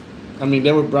pictures. I mean,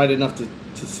 they were bright enough to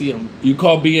see them. you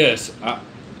call BS.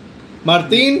 Martin,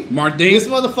 this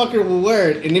motherfucker will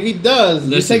wear it, and if he does,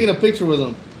 you're Listen. taking a picture with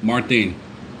him. Martin,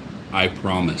 I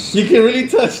promise. You can really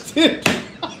touch it.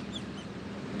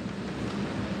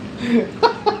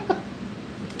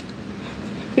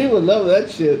 He would love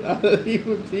that shit. He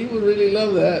would really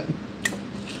love that.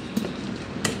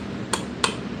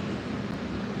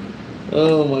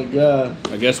 Oh my God.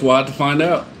 I guess we'll have to find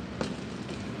out.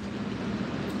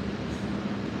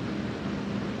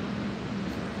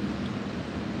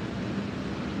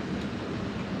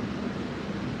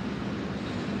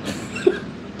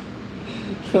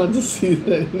 I want to see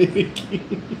that Nikki.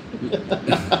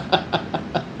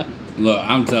 Look,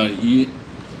 I'm telling you.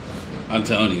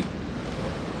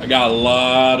 I got a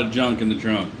lot of junk in the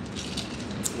trunk.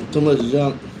 Too much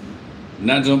junk.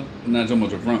 Not so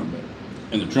much up front, but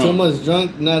in the trunk. Too much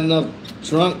junk, not enough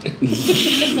trunk.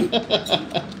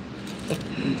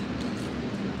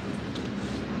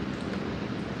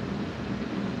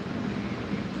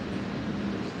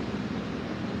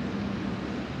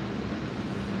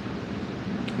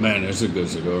 Man, it's a good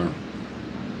cigar.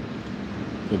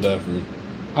 with that fruit.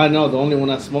 I know the only one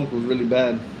I smoked was really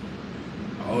bad.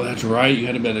 Oh, that's right. You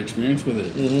had a bad experience with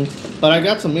it. But I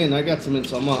got some in.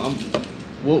 So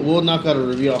we'll knock out a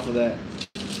review off of that.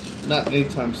 Not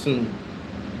anytime soon.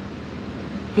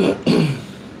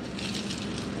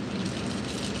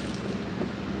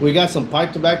 We got some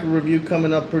pipe tobacco review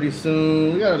coming up pretty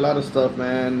soon. We got a lot of stuff,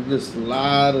 man. Just a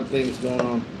lot of things going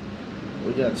on.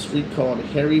 We got a street called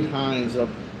Harry Hines up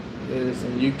there,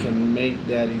 and you can make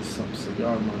daddy some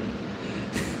cigar money.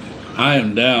 I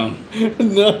am down.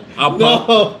 No,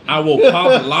 I will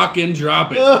pop, lock, and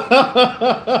drop it.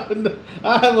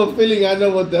 I have a feeling I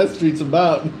know what that street's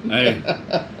about. Hey,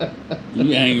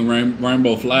 you hang a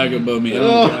rainbow flag above me.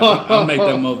 I'll make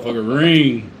that motherfucker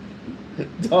ring.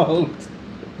 Don't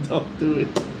do it.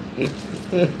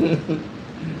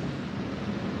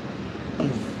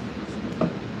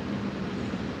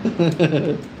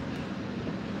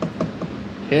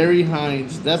 Harry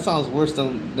Hines. That sounds worse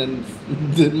than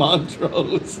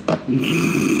Montrose.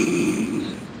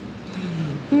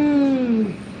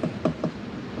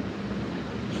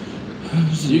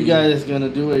 You guys gonna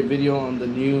do a video on the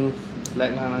new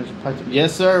Black Line pipe?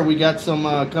 Yes, sir. We got some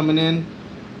coming in.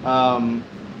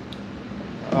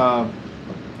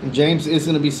 James is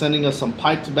going to be sending us some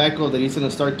pipe tobacco that he's going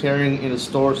to start carrying in a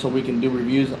store so we can do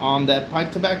reviews on that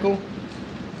pipe tobacco.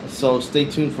 So stay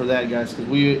tuned for that, guys, because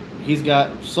he's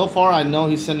got, so far I know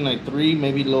he's sending like 3,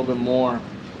 maybe a little bit more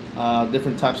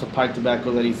different types of pipe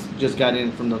tobacco that he's just got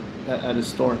in from at his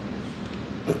store.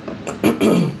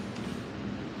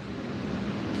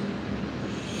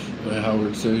 What did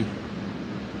Howard say?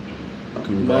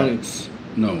 Congrats.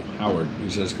 No, Howard.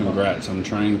 He says congrats. I'm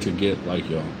trying to get like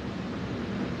y'all.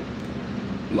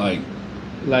 Like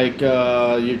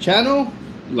your channel?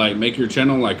 Like make your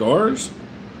channel like ours?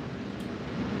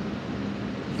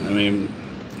 I mean,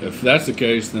 if that's the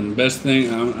case, then the best thing,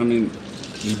 I mean,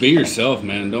 just be yourself,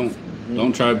 man.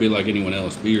 Don't try to be like anyone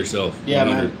else. Be yourself. Yeah,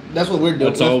 man. That's what we're doing.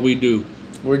 That's all we do.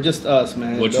 We're just us,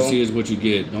 man. What you see is what you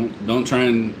get. Don't try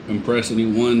and impress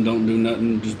anyone. Don't do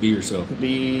nothing. Just be yourself.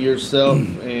 Be yourself.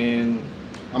 And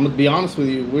I'm gonna be honest with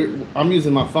you. I'm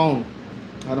using my phone.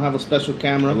 I don't have a special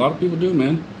camera. A lot of people do,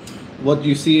 man. What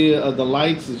you see the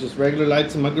lights is just regular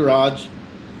lights in my garage.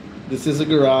 This is a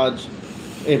garage.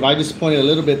 If I just point it a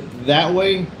little bit that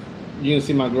way, you can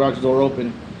see my garage door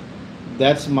open.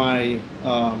 That's my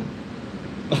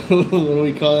what do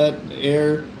we call that?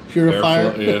 Air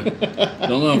purifier. Yeah.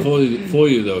 Don't let him fool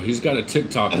you though. He's got a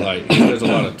TikTok light. He does a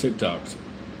lot of TikToks.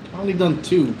 I only done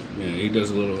 2. Yeah, he does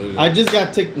a little. I just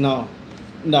got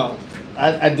No.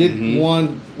 I did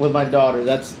one with my daughter.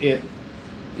 That's it.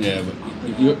 Yeah, but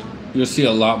you'll see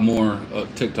a lot more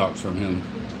TikToks from him.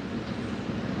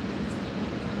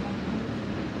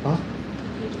 Huh?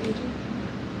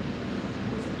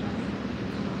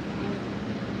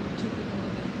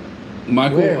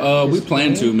 Michael, we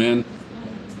plan to, man.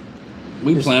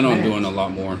 We plan on doing a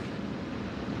lot more.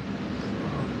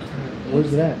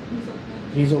 Where's that?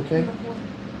 He's okay?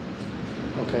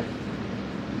 Okay.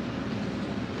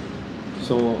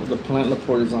 So the plant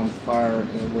Laporte is on fire,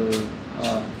 and we're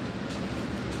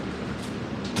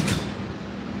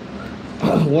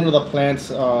one of the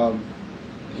plants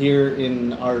here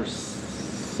in our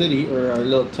city or our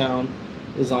little town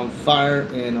is on fire,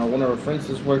 and one of our friends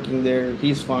is working there.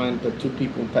 He's fine, but 2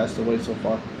 people passed away so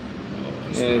far.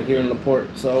 And here in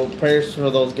Laporte. So prayers for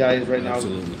those guys right now.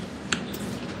 Absolutely.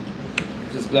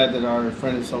 Just glad that our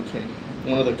friend is okay.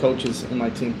 One of the coaches in my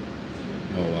team.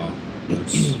 Oh wow.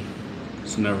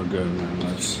 It's never good,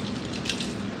 man.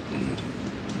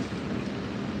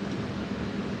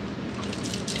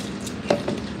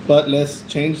 But let's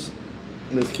change.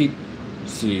 Let's keep.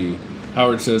 See,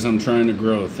 Howard says I'm trying to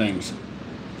grow. Thanks.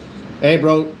 Hey,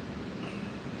 bro.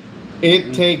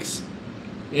 It takes.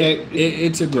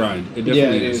 It's a grind. It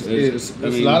definitely is. It's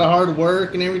a lot of hard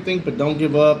work and everything, but don't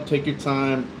give up. Take your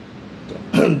time.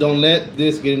 Don't let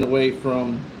this get in the way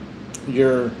from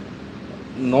your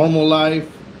normal life,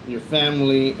 your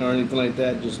family, or anything like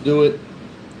that. Just do it.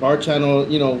 Our channel,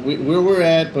 you know, where we're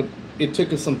at, but it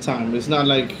took us some time. It's not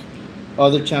like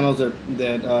other channels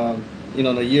that you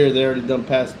know, in a year they already done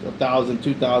past 1,000,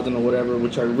 2,000 or whatever,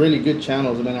 which are really good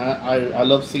channels. I mean, I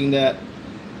love seeing that.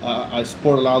 I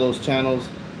support a lot of those channels.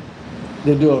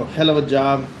 They do a hell of a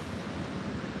job.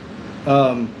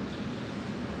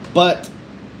 But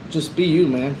just be you,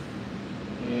 man.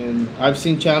 And I've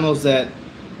seen channels that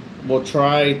will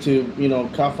try to, you know,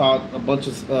 cough out a bunch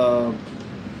of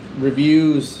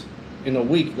reviews in a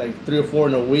week, like 3 or 4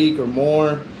 in a week or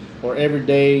more, or every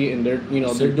day, and they're, you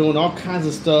know, they're doing all kinds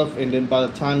of stuff, and then by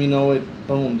the time you know it,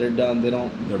 boom, they're done.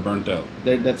 They're burnt out.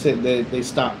 That's it. They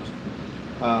stopped.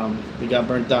 we got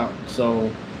burnt out.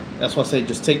 So that's why I say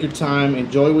just take your time,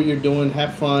 enjoy what you're doing,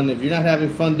 have fun. If you're not having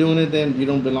fun doing it, then you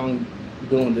don't belong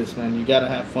doing this, man. You gotta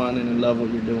have fun and love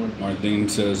what you're doing. Martin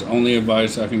says, only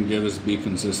advice I can give is be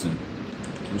consistent.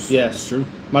 Yes, it's true.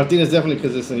 Martin is definitely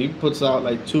consistent. He puts out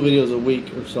like 2 videos a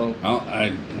week or so.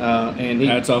 And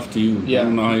hats off to you. Yeah, I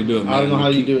don't know how you do it, man. I don't know how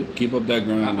you do it. Keep up that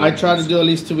grind. I try to do at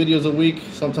least 2 videos a week.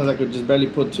 Sometimes I could just barely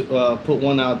put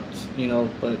one out, you know.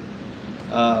 But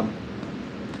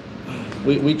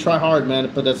we try hard, man.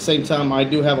 But at the same time, I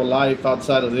do have a life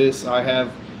outside of this.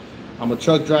 I'm a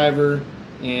truck driver,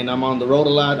 and I'm on the road a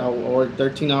lot. I work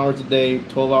 13 hours a day,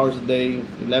 12 hours a day,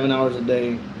 11 hours a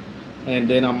day. And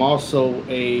then I'm also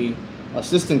a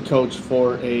assistant coach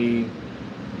for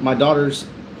my daughter's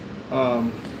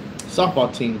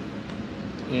softball team,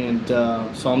 and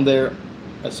so I'm there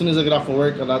as soon as I get off of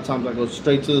work. A lot of times I go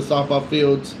straight to the softball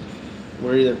fields.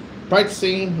 We're either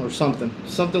practicing or something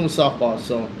with softball.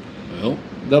 So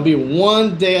there'll be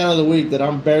one day out of the week that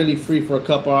I'm barely free for a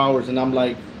couple hours, and I'm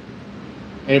like,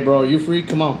 "Hey, bro, are you free?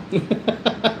 Come on."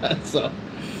 So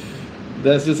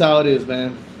that's just how it is,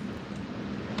 man.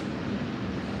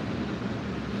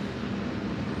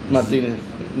 Martina,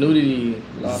 nudity.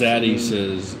 Zaddy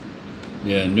says,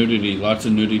 yeah, nudity. Lots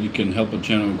of nudity can help a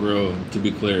channel grow. To be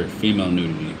clear, female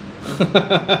nudity.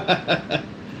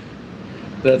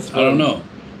 That's funny. I don't know.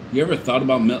 You ever thought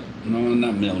about male? No,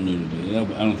 not male nudity. I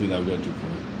don't think that would go too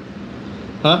far.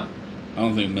 Huh? I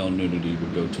don't think male nudity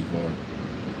would go too far.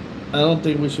 I don't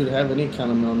think we should have any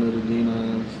kind of male nudity, you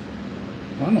know.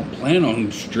 Well, I don't plan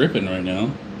on stripping right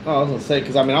now. Oh, I was gonna say,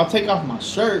 because I mean, I'll take off my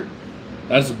shirt.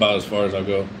 That's about as far as I'll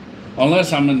go.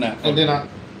 Unless I'm in that. And then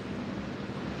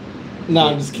No,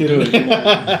 I'm just kidding.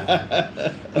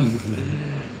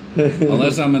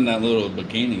 Unless I'm in that little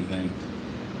bikini thing.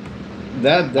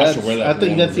 I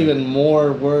think that's even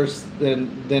more worse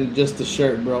than just the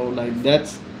shirt, bro. Like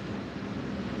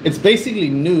it's basically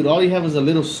nude. All you have is a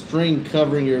little string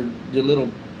covering your little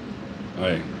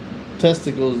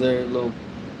testicles there, little.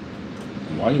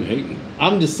 Why are you hating?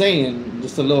 I'm just saying,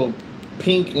 just a little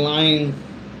pink line.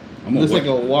 Looks like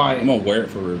a Y. I'm gonna wear it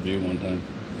for a review one time.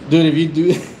 Dude, if you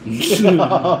do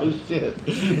oh shit.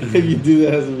 If you do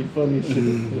that, it's gonna be funny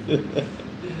shit.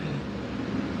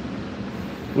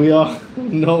 We all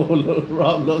know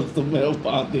Rob loves the male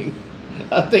bonding.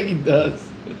 I think he does.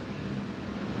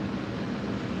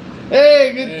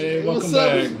 Hey, good. Hey, what's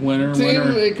welcome up, back, winner?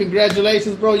 Hey,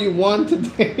 congratulations, bro. You won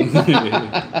today.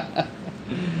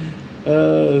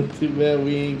 Too bad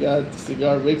we ain't got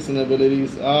cigar mixing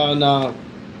abilities. Oh no.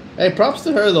 Hey, props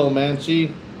to her though, man.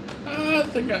 I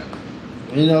think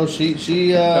you know, she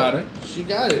got it. She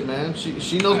got it, man.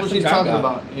 She knows what she's talking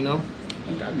about. You know. I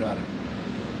think I got it.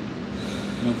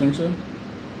 You don't think so?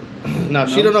 No,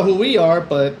 she don't know who we are,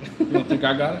 but. You don't think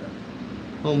I got it?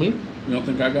 Oh, me? You don't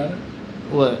think I got it?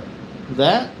 What?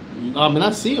 That? I mean,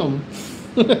 I see him.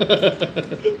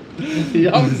 He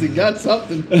obviously got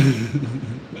something.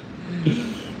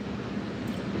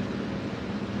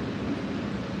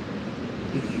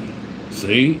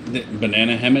 See? The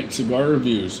banana hammock cigar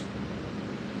reviews.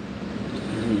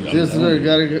 Just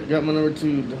got my number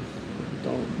 2.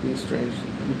 Don't be strange.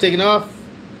 I'm taking off.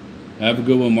 Have a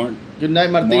good one, Mark. Good night,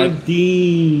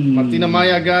 Martin. Martina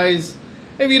Maya, guys.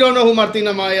 If you don't know who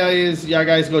Martina Maya is, yeah,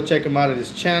 guys, go check him out at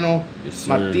his channel. Yes, sir.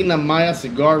 Martina Maya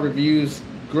cigar reviews.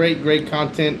 Great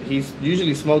content. He's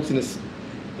usually smokes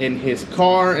in his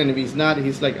car, and if he's not,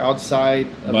 he's like outside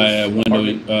by a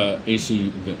window AC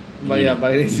unit. By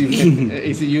AC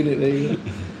unit. There you go.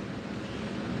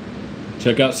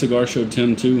 Check out Cigar Show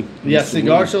Tim too. Yeah,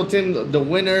 Cigar Show Tim, the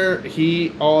winner.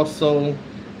 He also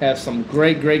has some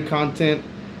great content.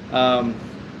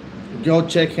 Go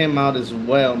check him out as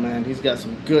well, man. He's got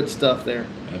some good stuff there.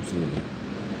 Absolutely.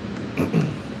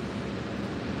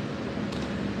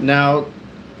 Now,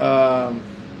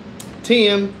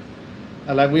 Tim,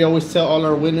 like we always tell all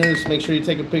our winners, make sure you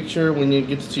take a picture when you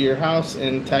get to your house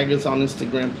and tag us on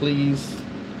Instagram, please.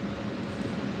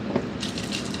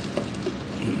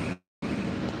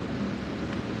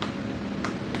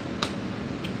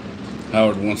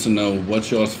 Howard wants to know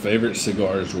what's y'all's favorite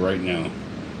cigars right now.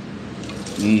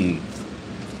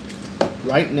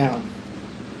 Right now,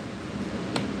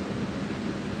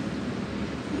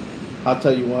 I'll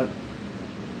tell you what.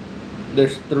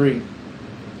 There's 3.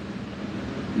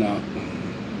 No.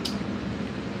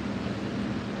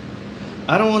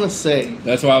 I don't want to say.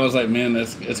 That's why I was like, man,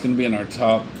 it's gonna be in our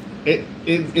top.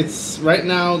 It's right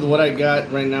now. What I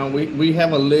got right now. We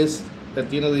have a list at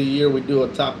the end of the year. We do a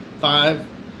top 5.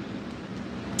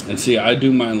 And see, I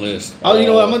do my list. Oh, you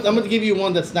know what? I'm gonna give you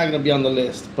one that's not gonna be on the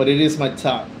list, but it is my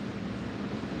top.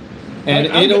 And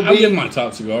I'll give my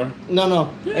top cigar.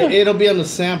 no. Yeah. It'll be on the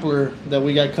sampler that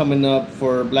we got coming up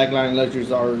for Black Lion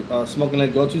Luxuries, our Smoking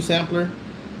Let Go-To sampler.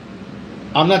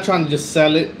 I'm not trying to just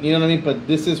sell it, you know what I mean? But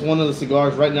this is one of the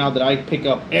cigars right now that I pick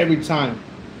up every time,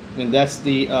 and that's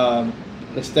the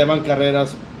Esteban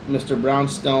Carreras Mr.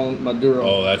 Brownstone Maduro.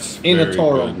 Oh, that's in very a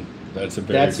Toro. good. That's a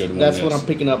very good one. That's what yes. I'm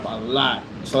picking up a lot.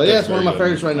 So yeah, That's it's one of my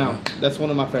very favorites good. right now. That's one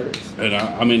of my favorites. And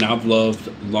I mean, I've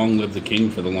loved Long Live the King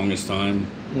for the longest time.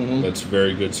 Mhm. That's a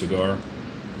very good cigar.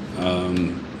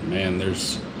 Man,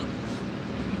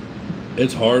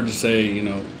 it's hard to say, you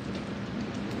know,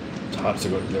 top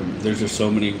cigar. There's just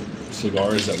so many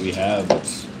cigars that we have.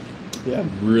 It's Yeah.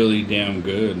 really damn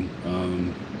good.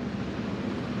 And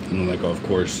like, of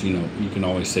course, you know, you can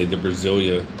always say the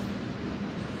Brasilia,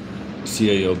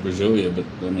 CAO Brasilia, but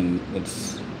I mean,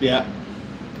 it's. Yeah.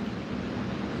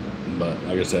 But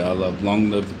like I said, I love Long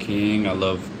Live the King. I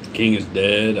love The King is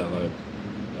Dead. I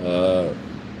love.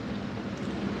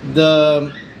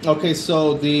 Okay,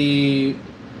 so the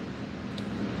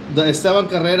Esteban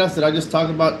Carreras that I just talked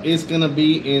about is gonna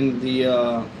be in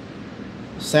the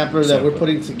sampler that we're Sampler.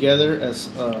 putting together as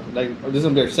like this is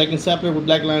gonna be our second sampler with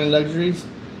Black Lion Luxuries.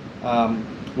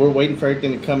 We're waiting for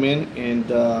everything to come in, and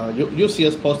you'll see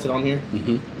us posted on here.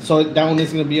 Mm-hmm. So that one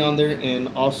is gonna be on there, and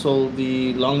also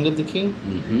the Long Live the King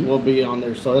Mm-hmm. will be on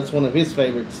there. So that's one of his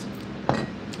favorites.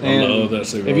 I love that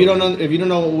cigar. If you don't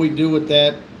know what we do with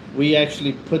that, we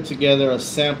actually put together a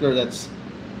sampler that's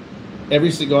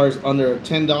every cigar is under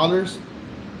 $10,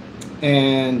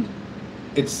 and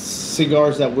it's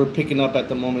cigars that we're picking up at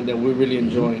the moment that we're really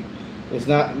enjoying. It's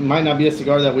might not be a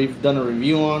cigar that we've done a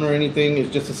review on or anything. It's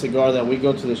just a cigar that we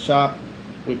go to the shop,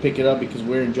 we pick it up because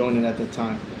we're enjoying it at the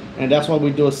time, and that's why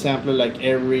we do a sampler like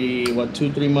every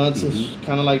 2-3 months, is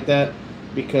kind of like that,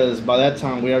 because by that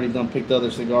time we already done picked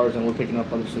other cigars and we're picking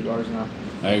up other cigars now.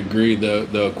 I agree.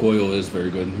 The coil is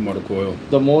very good. Motor coil.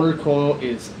 The motor coil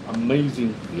is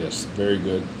amazing. Yes, very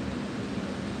good.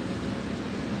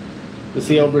 The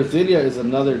CL Brasilia is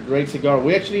another great cigar.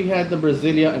 We actually had the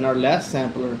Brasilia in our last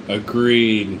sampler.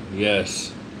 Agreed.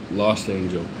 Yes. Lost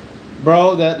Angel.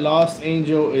 Bro, that Lost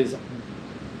Angel is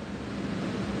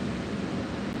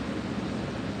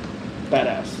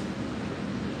badass.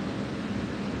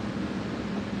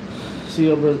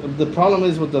 CL the problem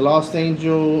is with the Lost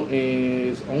Angel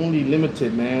is only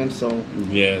limited, man. So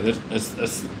Yeah, that's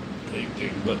the big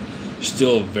thing, but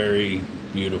still a very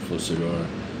beautiful cigar.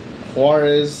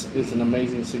 Juarez is an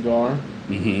amazing cigar.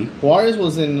 Mm-hmm. Juarez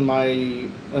was in my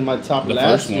top The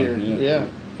last first one, year. yeah.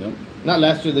 Yeah. Yep. Not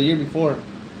last year, the year before.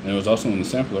 And it was also in the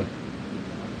sampler.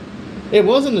 It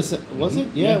wasn't was it?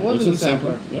 Yeah, it was in the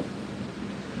sampler. sampler. Yep.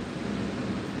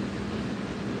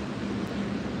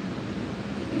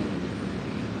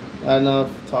 Enough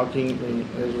talking.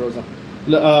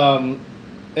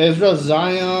 Ezra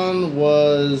Zion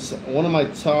was one of my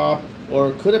top,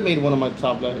 or could have made one of my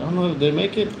top. I don't know. Did they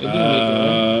make it? It didn't make it.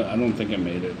 Right? I don't think it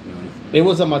made it. No. It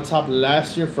was on my top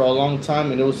last year for a long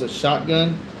time, and it was a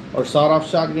shotgun or sawed-off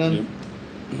shotgun.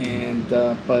 Yep. And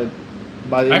but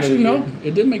by the Actually, end no, of the year,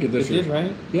 it did make it this it year. did,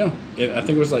 right? Yeah, I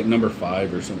think it was like number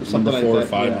 5 or something. Something Number like 4 or that,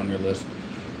 5 yeah. on your list.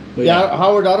 But Yeah,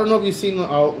 Howard. I don't know if you've seen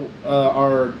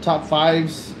our top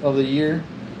 5s of the year.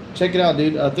 Check it out,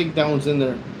 dude. I think that one's in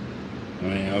there.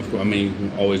 I mean, you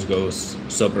can always go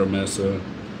Sobremesa.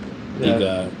 Yeah. You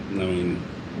got,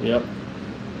 Yep.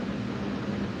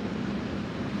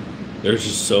 there's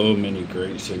just so many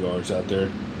great cigars out there.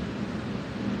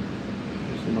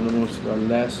 Another one cigar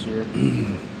last year.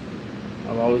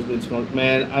 I've always been smoking.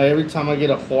 Man, every time I get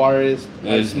a Juarez,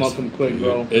 I smoke them quick,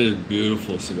 bro. It is a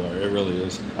beautiful cigar. It really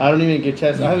is. I don't even get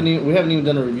chance. We haven't even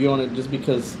done a review on it just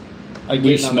because I We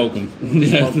get smoke them.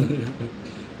 Smoke 'em.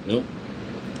 Yep.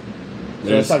 So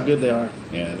that's how good they are.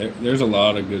 Yeah, there's a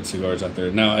lot of good cigars out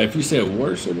there. Now, if you say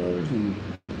worse cigars,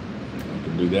 I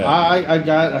could do that. I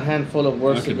got a handful of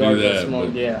worse I could cigars do that that,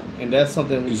 smoke. but- Yeah, and that's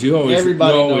something Because you always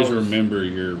knows. remember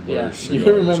your worst Yeah, cigars.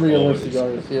 you remember your worst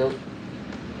always. cigars. Yep.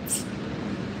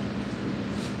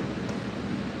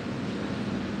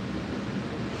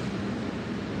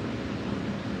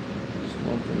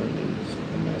 Smoking and it's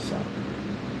a mess up.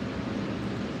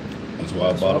 That's why I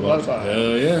That's bought why I it. bought it.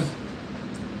 Hell yeah.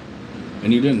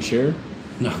 And you didn't share?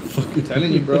 No, fucking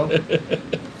Telling you, bro.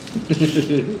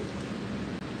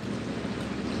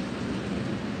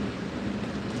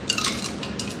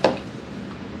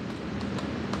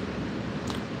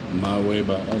 My way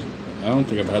by. I don't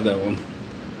think I've had that one.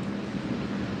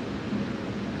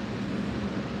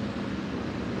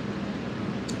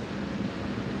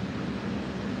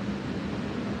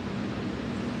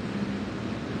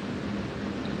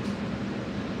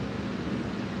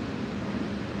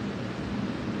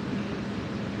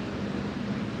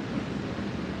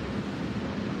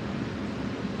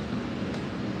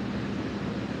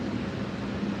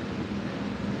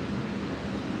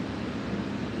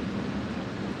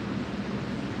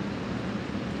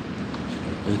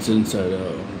 It's inside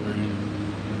out.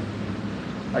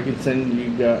 I can send you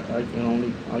guys.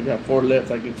 I got 4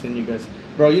 left. I can send you guys.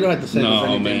 Bro, you don't have to send us No,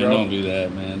 anything, man, bro. don't do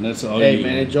that, man. That's all Hey, you.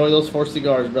 man, enjoy those 4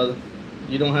 cigars, brother.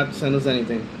 You don't have to send us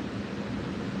anything.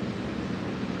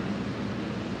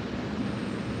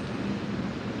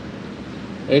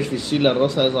 HVC La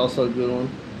Rosa is also a good one.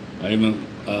 I even,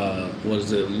 what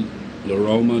is it? La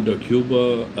Roma de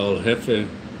Cuba, El Jefe.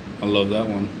 I love that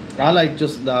one. I like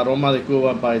just the Aroma de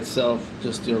Cuba by itself,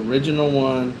 just the original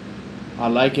one. I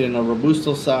like it in a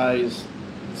Robusto size.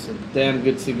 It's a damn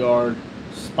good cigar,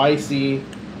 spicy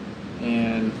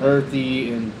and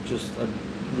earthy, and just a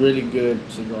really good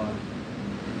cigar.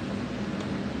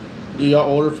 Do y'all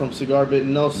order from Cigar Bit?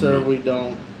 No, sir, No. we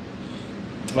don't.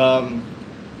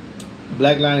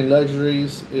 Black Lion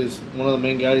Luxuries is one of the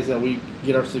main guys that we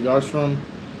get our cigars from,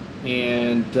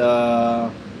 and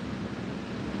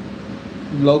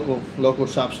local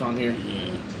shops around here. Yeah.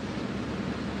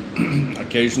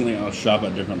 Occasionally, I'll shop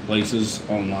at different places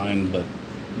online, but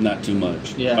not too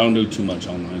much. Yeah. I don't do too much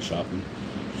online shopping.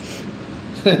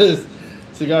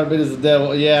 Cigar Bit is the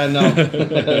devil. Yeah, I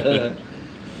know.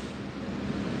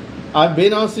 I've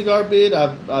been on Cigar Bit.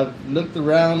 I've looked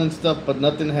around and stuff, but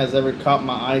nothing has ever caught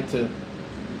my eye to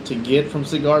get from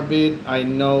Cigar Bit. I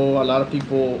know a lot of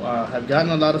people have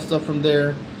gotten a lot of stuff from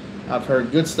there. I've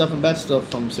heard good stuff and bad stuff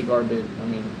from Cigar Bit. I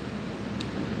mean,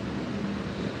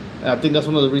 I think that's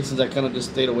one of the reasons I kind of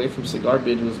just stayed away from Cigar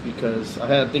Bit, was because I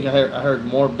heard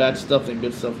more bad stuff than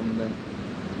good stuff from them.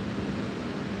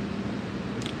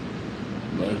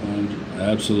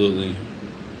 Absolutely.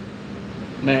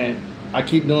 Man, I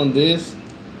keep doing this.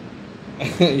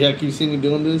 Yeah, keep seeing me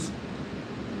doing this.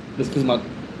 Just because my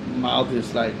mouth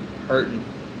is like hurting.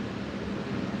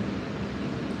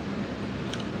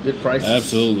 Good prices.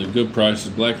 Absolutely. Good prices.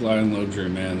 Black Lion Luxury,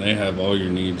 man. They have all your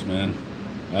needs, man.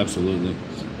 Absolutely.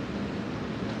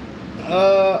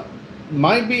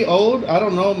 Might be old. I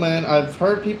don't know, man. I've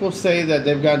heard people say that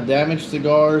they've got damaged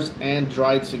cigars and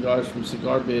dried cigars from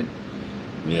Cigar Bit.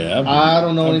 Yeah. I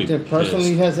don't know I'd be anything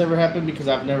personally pissed. has ever happened because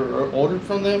I've never ordered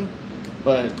from them.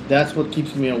 But that's what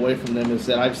keeps me away from them, is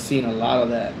that I've seen a lot of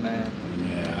that, man.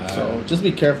 Yeah. So just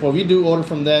be careful. If you do order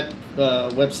from that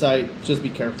website, just be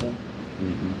careful.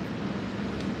 Mhm.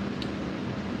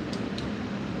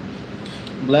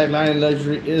 Black Lion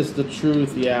Luxury is the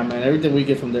truth. Yeah, man. Everything we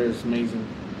get from there is amazing.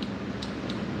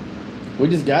 We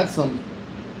just got some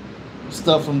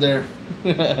stuff from there.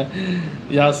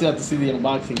 Y'all still have to see the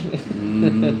unboxing.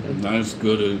 Nice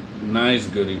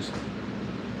goodies.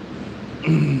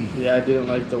 Yeah, I didn't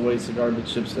like the way Cigar Bit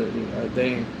ships it.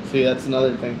 Dang. See, that's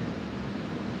another thing.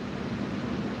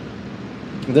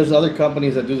 There's other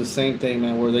companies that do the same thing,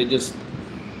 man, where they just...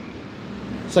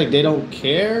 It's like they don't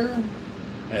care.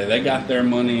 Hey, they got their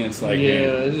money. It's like,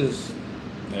 Yeah, it's just...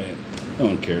 they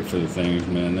don't care for the things,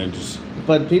 man. They just...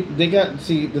 But people, they got...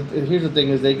 See, here's the thing,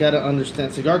 is they got to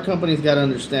understand. Cigar companies got to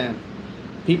understand.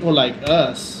 People like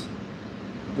us,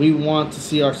 we want to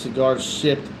see our cigars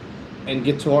shipped and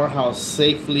get to our house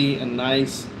safely and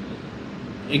nice.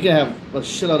 You can have a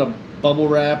shitload of bubble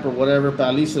wrap or whatever, but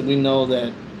at least we know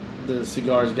that the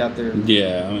cigars got there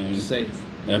Yeah, I mean... safe.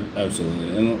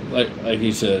 Absolutely. And like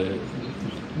he said...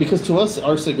 Because to us,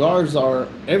 our cigars are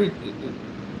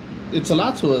it's a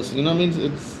lot to us. You know what I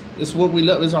mean? It's what we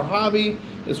love. It's our hobby.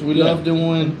 It's what we love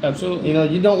doing. Absolutely. You know,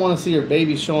 you don't want to see your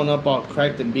baby showing up all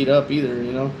cracked and beat up either.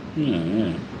 You know.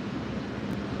 Yeah.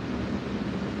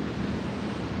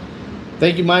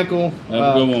 Thank you, Michael.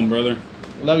 Have a good one, brother.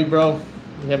 Love you, bro.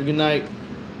 Have a good night.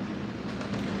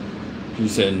 He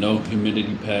said no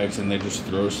humidity packs, and they just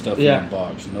throw stuff in Yeah. a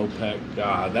box. No pack.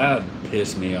 God, that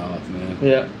pissed me off, man.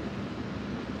 Yeah.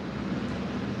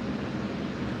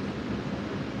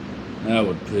 That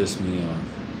would piss me off.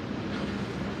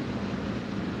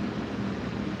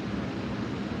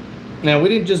 Now, we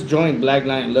didn't just join Black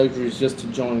Lion Luxuries just to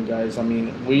join, guys. I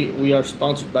mean, we are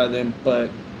sponsored by them, but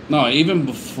No, even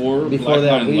before Before Black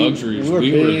that, Lion Luxuries, we were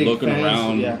we were big looking fans,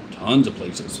 around yeah. tons of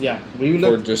places. yeah, we For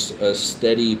looked just a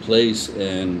steady place,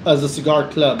 and as a cigar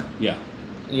club, yeah,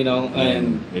 you know,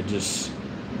 and it just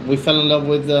we fell in love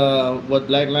with what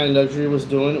Black Lion Luxury was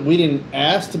doing. We didn't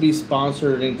ask to be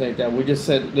sponsored or anything like that. We just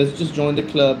said, let's just join the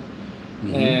club.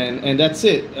 And that's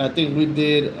it. I think we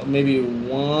did maybe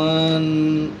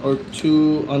 1 or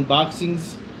 2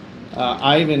 unboxings.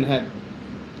 I even had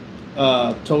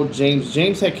told James.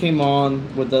 James had came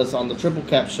on with us on the Triple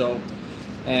Cap show,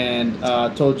 and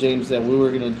told James that we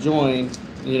were gonna join.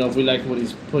 You know, we liked what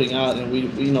he's putting out, and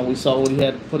we saw what he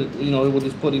had put. What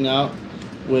he's putting out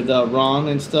with Ron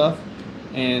and stuff.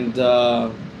 And I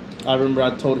remember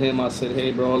I told him, I said,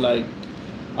 hey, bro, like,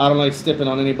 I don't like stepping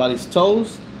on anybody's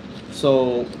toes.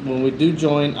 So when we do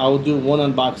join, I will do one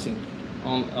unboxing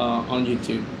on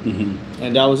YouTube,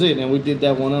 and that was it. And we did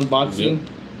that one unboxing,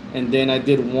 and then I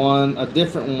did a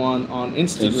different one on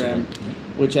Instagram,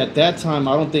 which at that time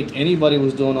I don't think anybody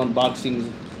was doing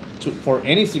unboxings for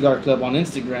any cigar club on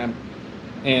Instagram,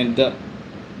 and oh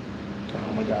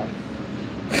my god.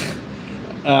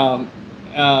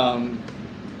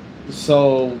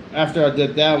 So after I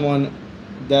did that one,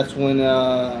 that's when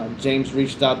James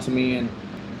reached out to me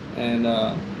and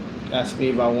asked me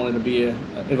if I wanted to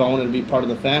be part of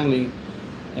the family,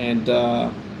 and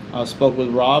I spoke with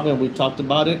Rob and we talked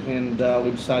about it, and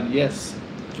we decided yes.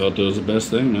 Thought that was the best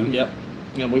thing, man. Yep,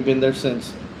 and we've been there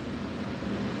since.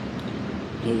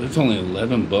 Well, it's only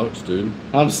 $11, dude.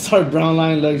 I'm sorry, Brown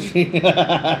Line Luxury.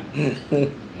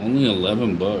 Only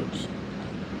 $11.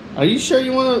 Are you sure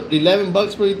you want $11?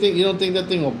 But you don't think that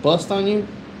thing will bust on you?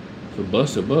 If it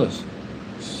busts, it busts.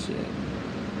 Shit.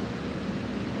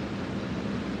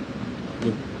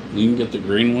 You can get the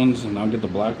green ones, and I'll get the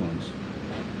black ones.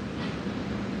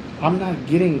 I'm not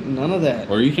getting none of that.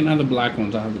 Or you can have the black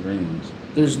ones. I'll have the green ones.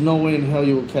 There's no way in hell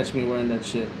you will catch me wearing that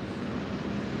shit.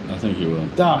 I think you will.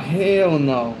 The hell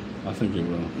no. I think you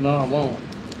will. No, I won't.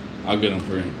 I'll get them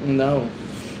for you. No.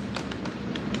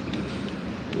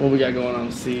 What we got going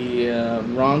on? See,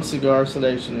 Ron Cigar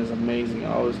Selection is amazing.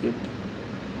 I always get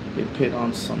pit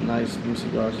on some nice new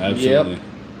cigars. Absolutely. Yep.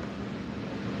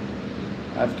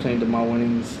 I've claimed my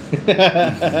winnings.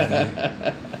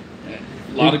 A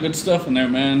lot of good stuff in there,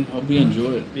 man. Hope you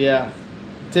enjoy it. Yeah.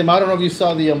 Tim, I don't know if you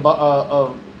saw the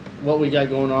what we got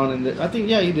going on in I think,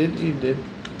 yeah, you did. You did.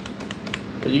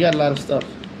 But you got a lot of stuff.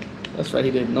 That's right,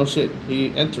 he did. No shit.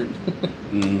 He entered.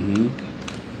 Mm-hmm.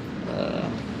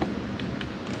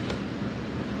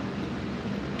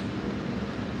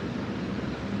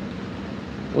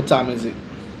 What time is it?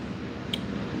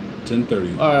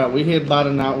 10:30. All right, we hit about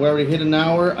an hour. We already hit an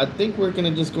hour. I think we're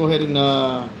gonna just go ahead and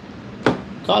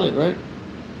call it, right?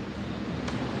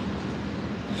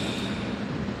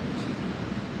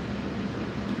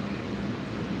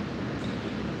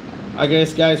 I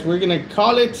guess, guys, we're gonna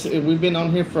call it. We've been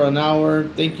on here for an hour.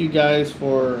 Thank you guys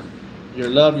for your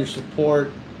love, your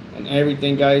support, and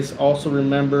everything, guys. Also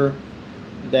remember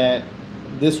that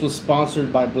this was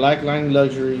sponsored by Black Line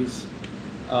Luxuries,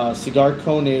 Cigar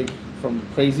Koenig from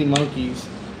Crazy Monkeys,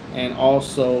 and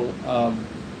also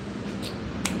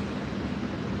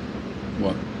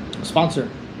What? sponsor.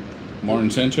 Martin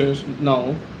Sanchez?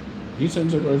 No, He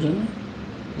sent cigars in there?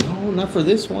 no, not for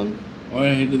this one. Oh,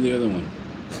 yeah, he did the other one.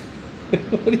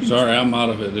 What are you- Sorry, I'm out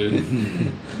of it, dude.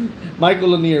 Michael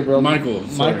Lanier, bro. Michael,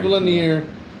 sorry. Michael Lanier.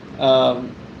 I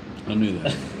knew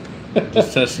that.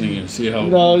 Just testing you, see how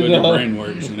No, good no. your brain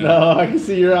works. You know? No, I can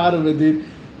see you're out of it, dude.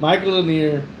 Michael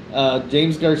Lanier,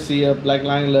 James Garcia, Black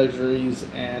Line Luxuries,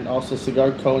 and also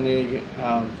Cigar Koenig.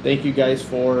 Thank you guys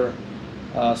for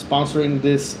sponsoring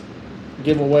this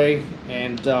giveaway.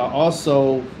 And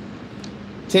also,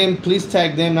 Tim, please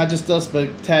tag them, not just us, but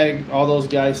tag all those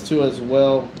guys too as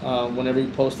well whenever you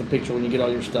post a picture when you get all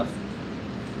your stuff.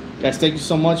 Guys, thank you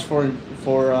so much for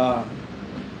your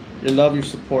love, your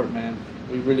support, man.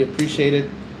 We really appreciate it.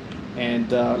 And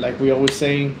like we always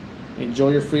say,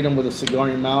 enjoy your freedom with a cigar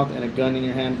in your mouth and a gun in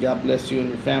your hand. God bless you and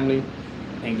your family.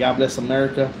 And God bless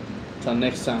America. Until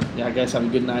next time. Yeah, guys, have a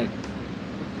good night.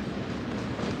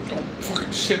 Don't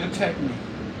fucking shit attack me.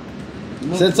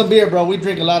 Send some beer, bro. We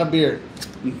drink a lot of beer.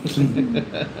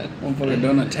 Motherfucker,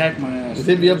 don't attack my ass.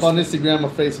 Hit me up on Instagram or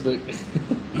Facebook.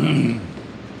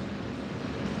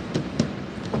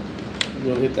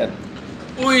 We'll hit that.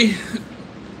 Oi.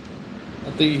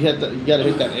 I think you gotta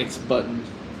hit that X button.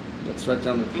 That's right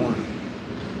down the corner.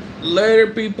 Later,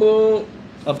 people.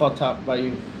 Up on top by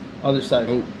you. Other side.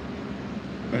 Oh,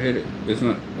 I hit it. It's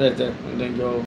not. Right there. And then go.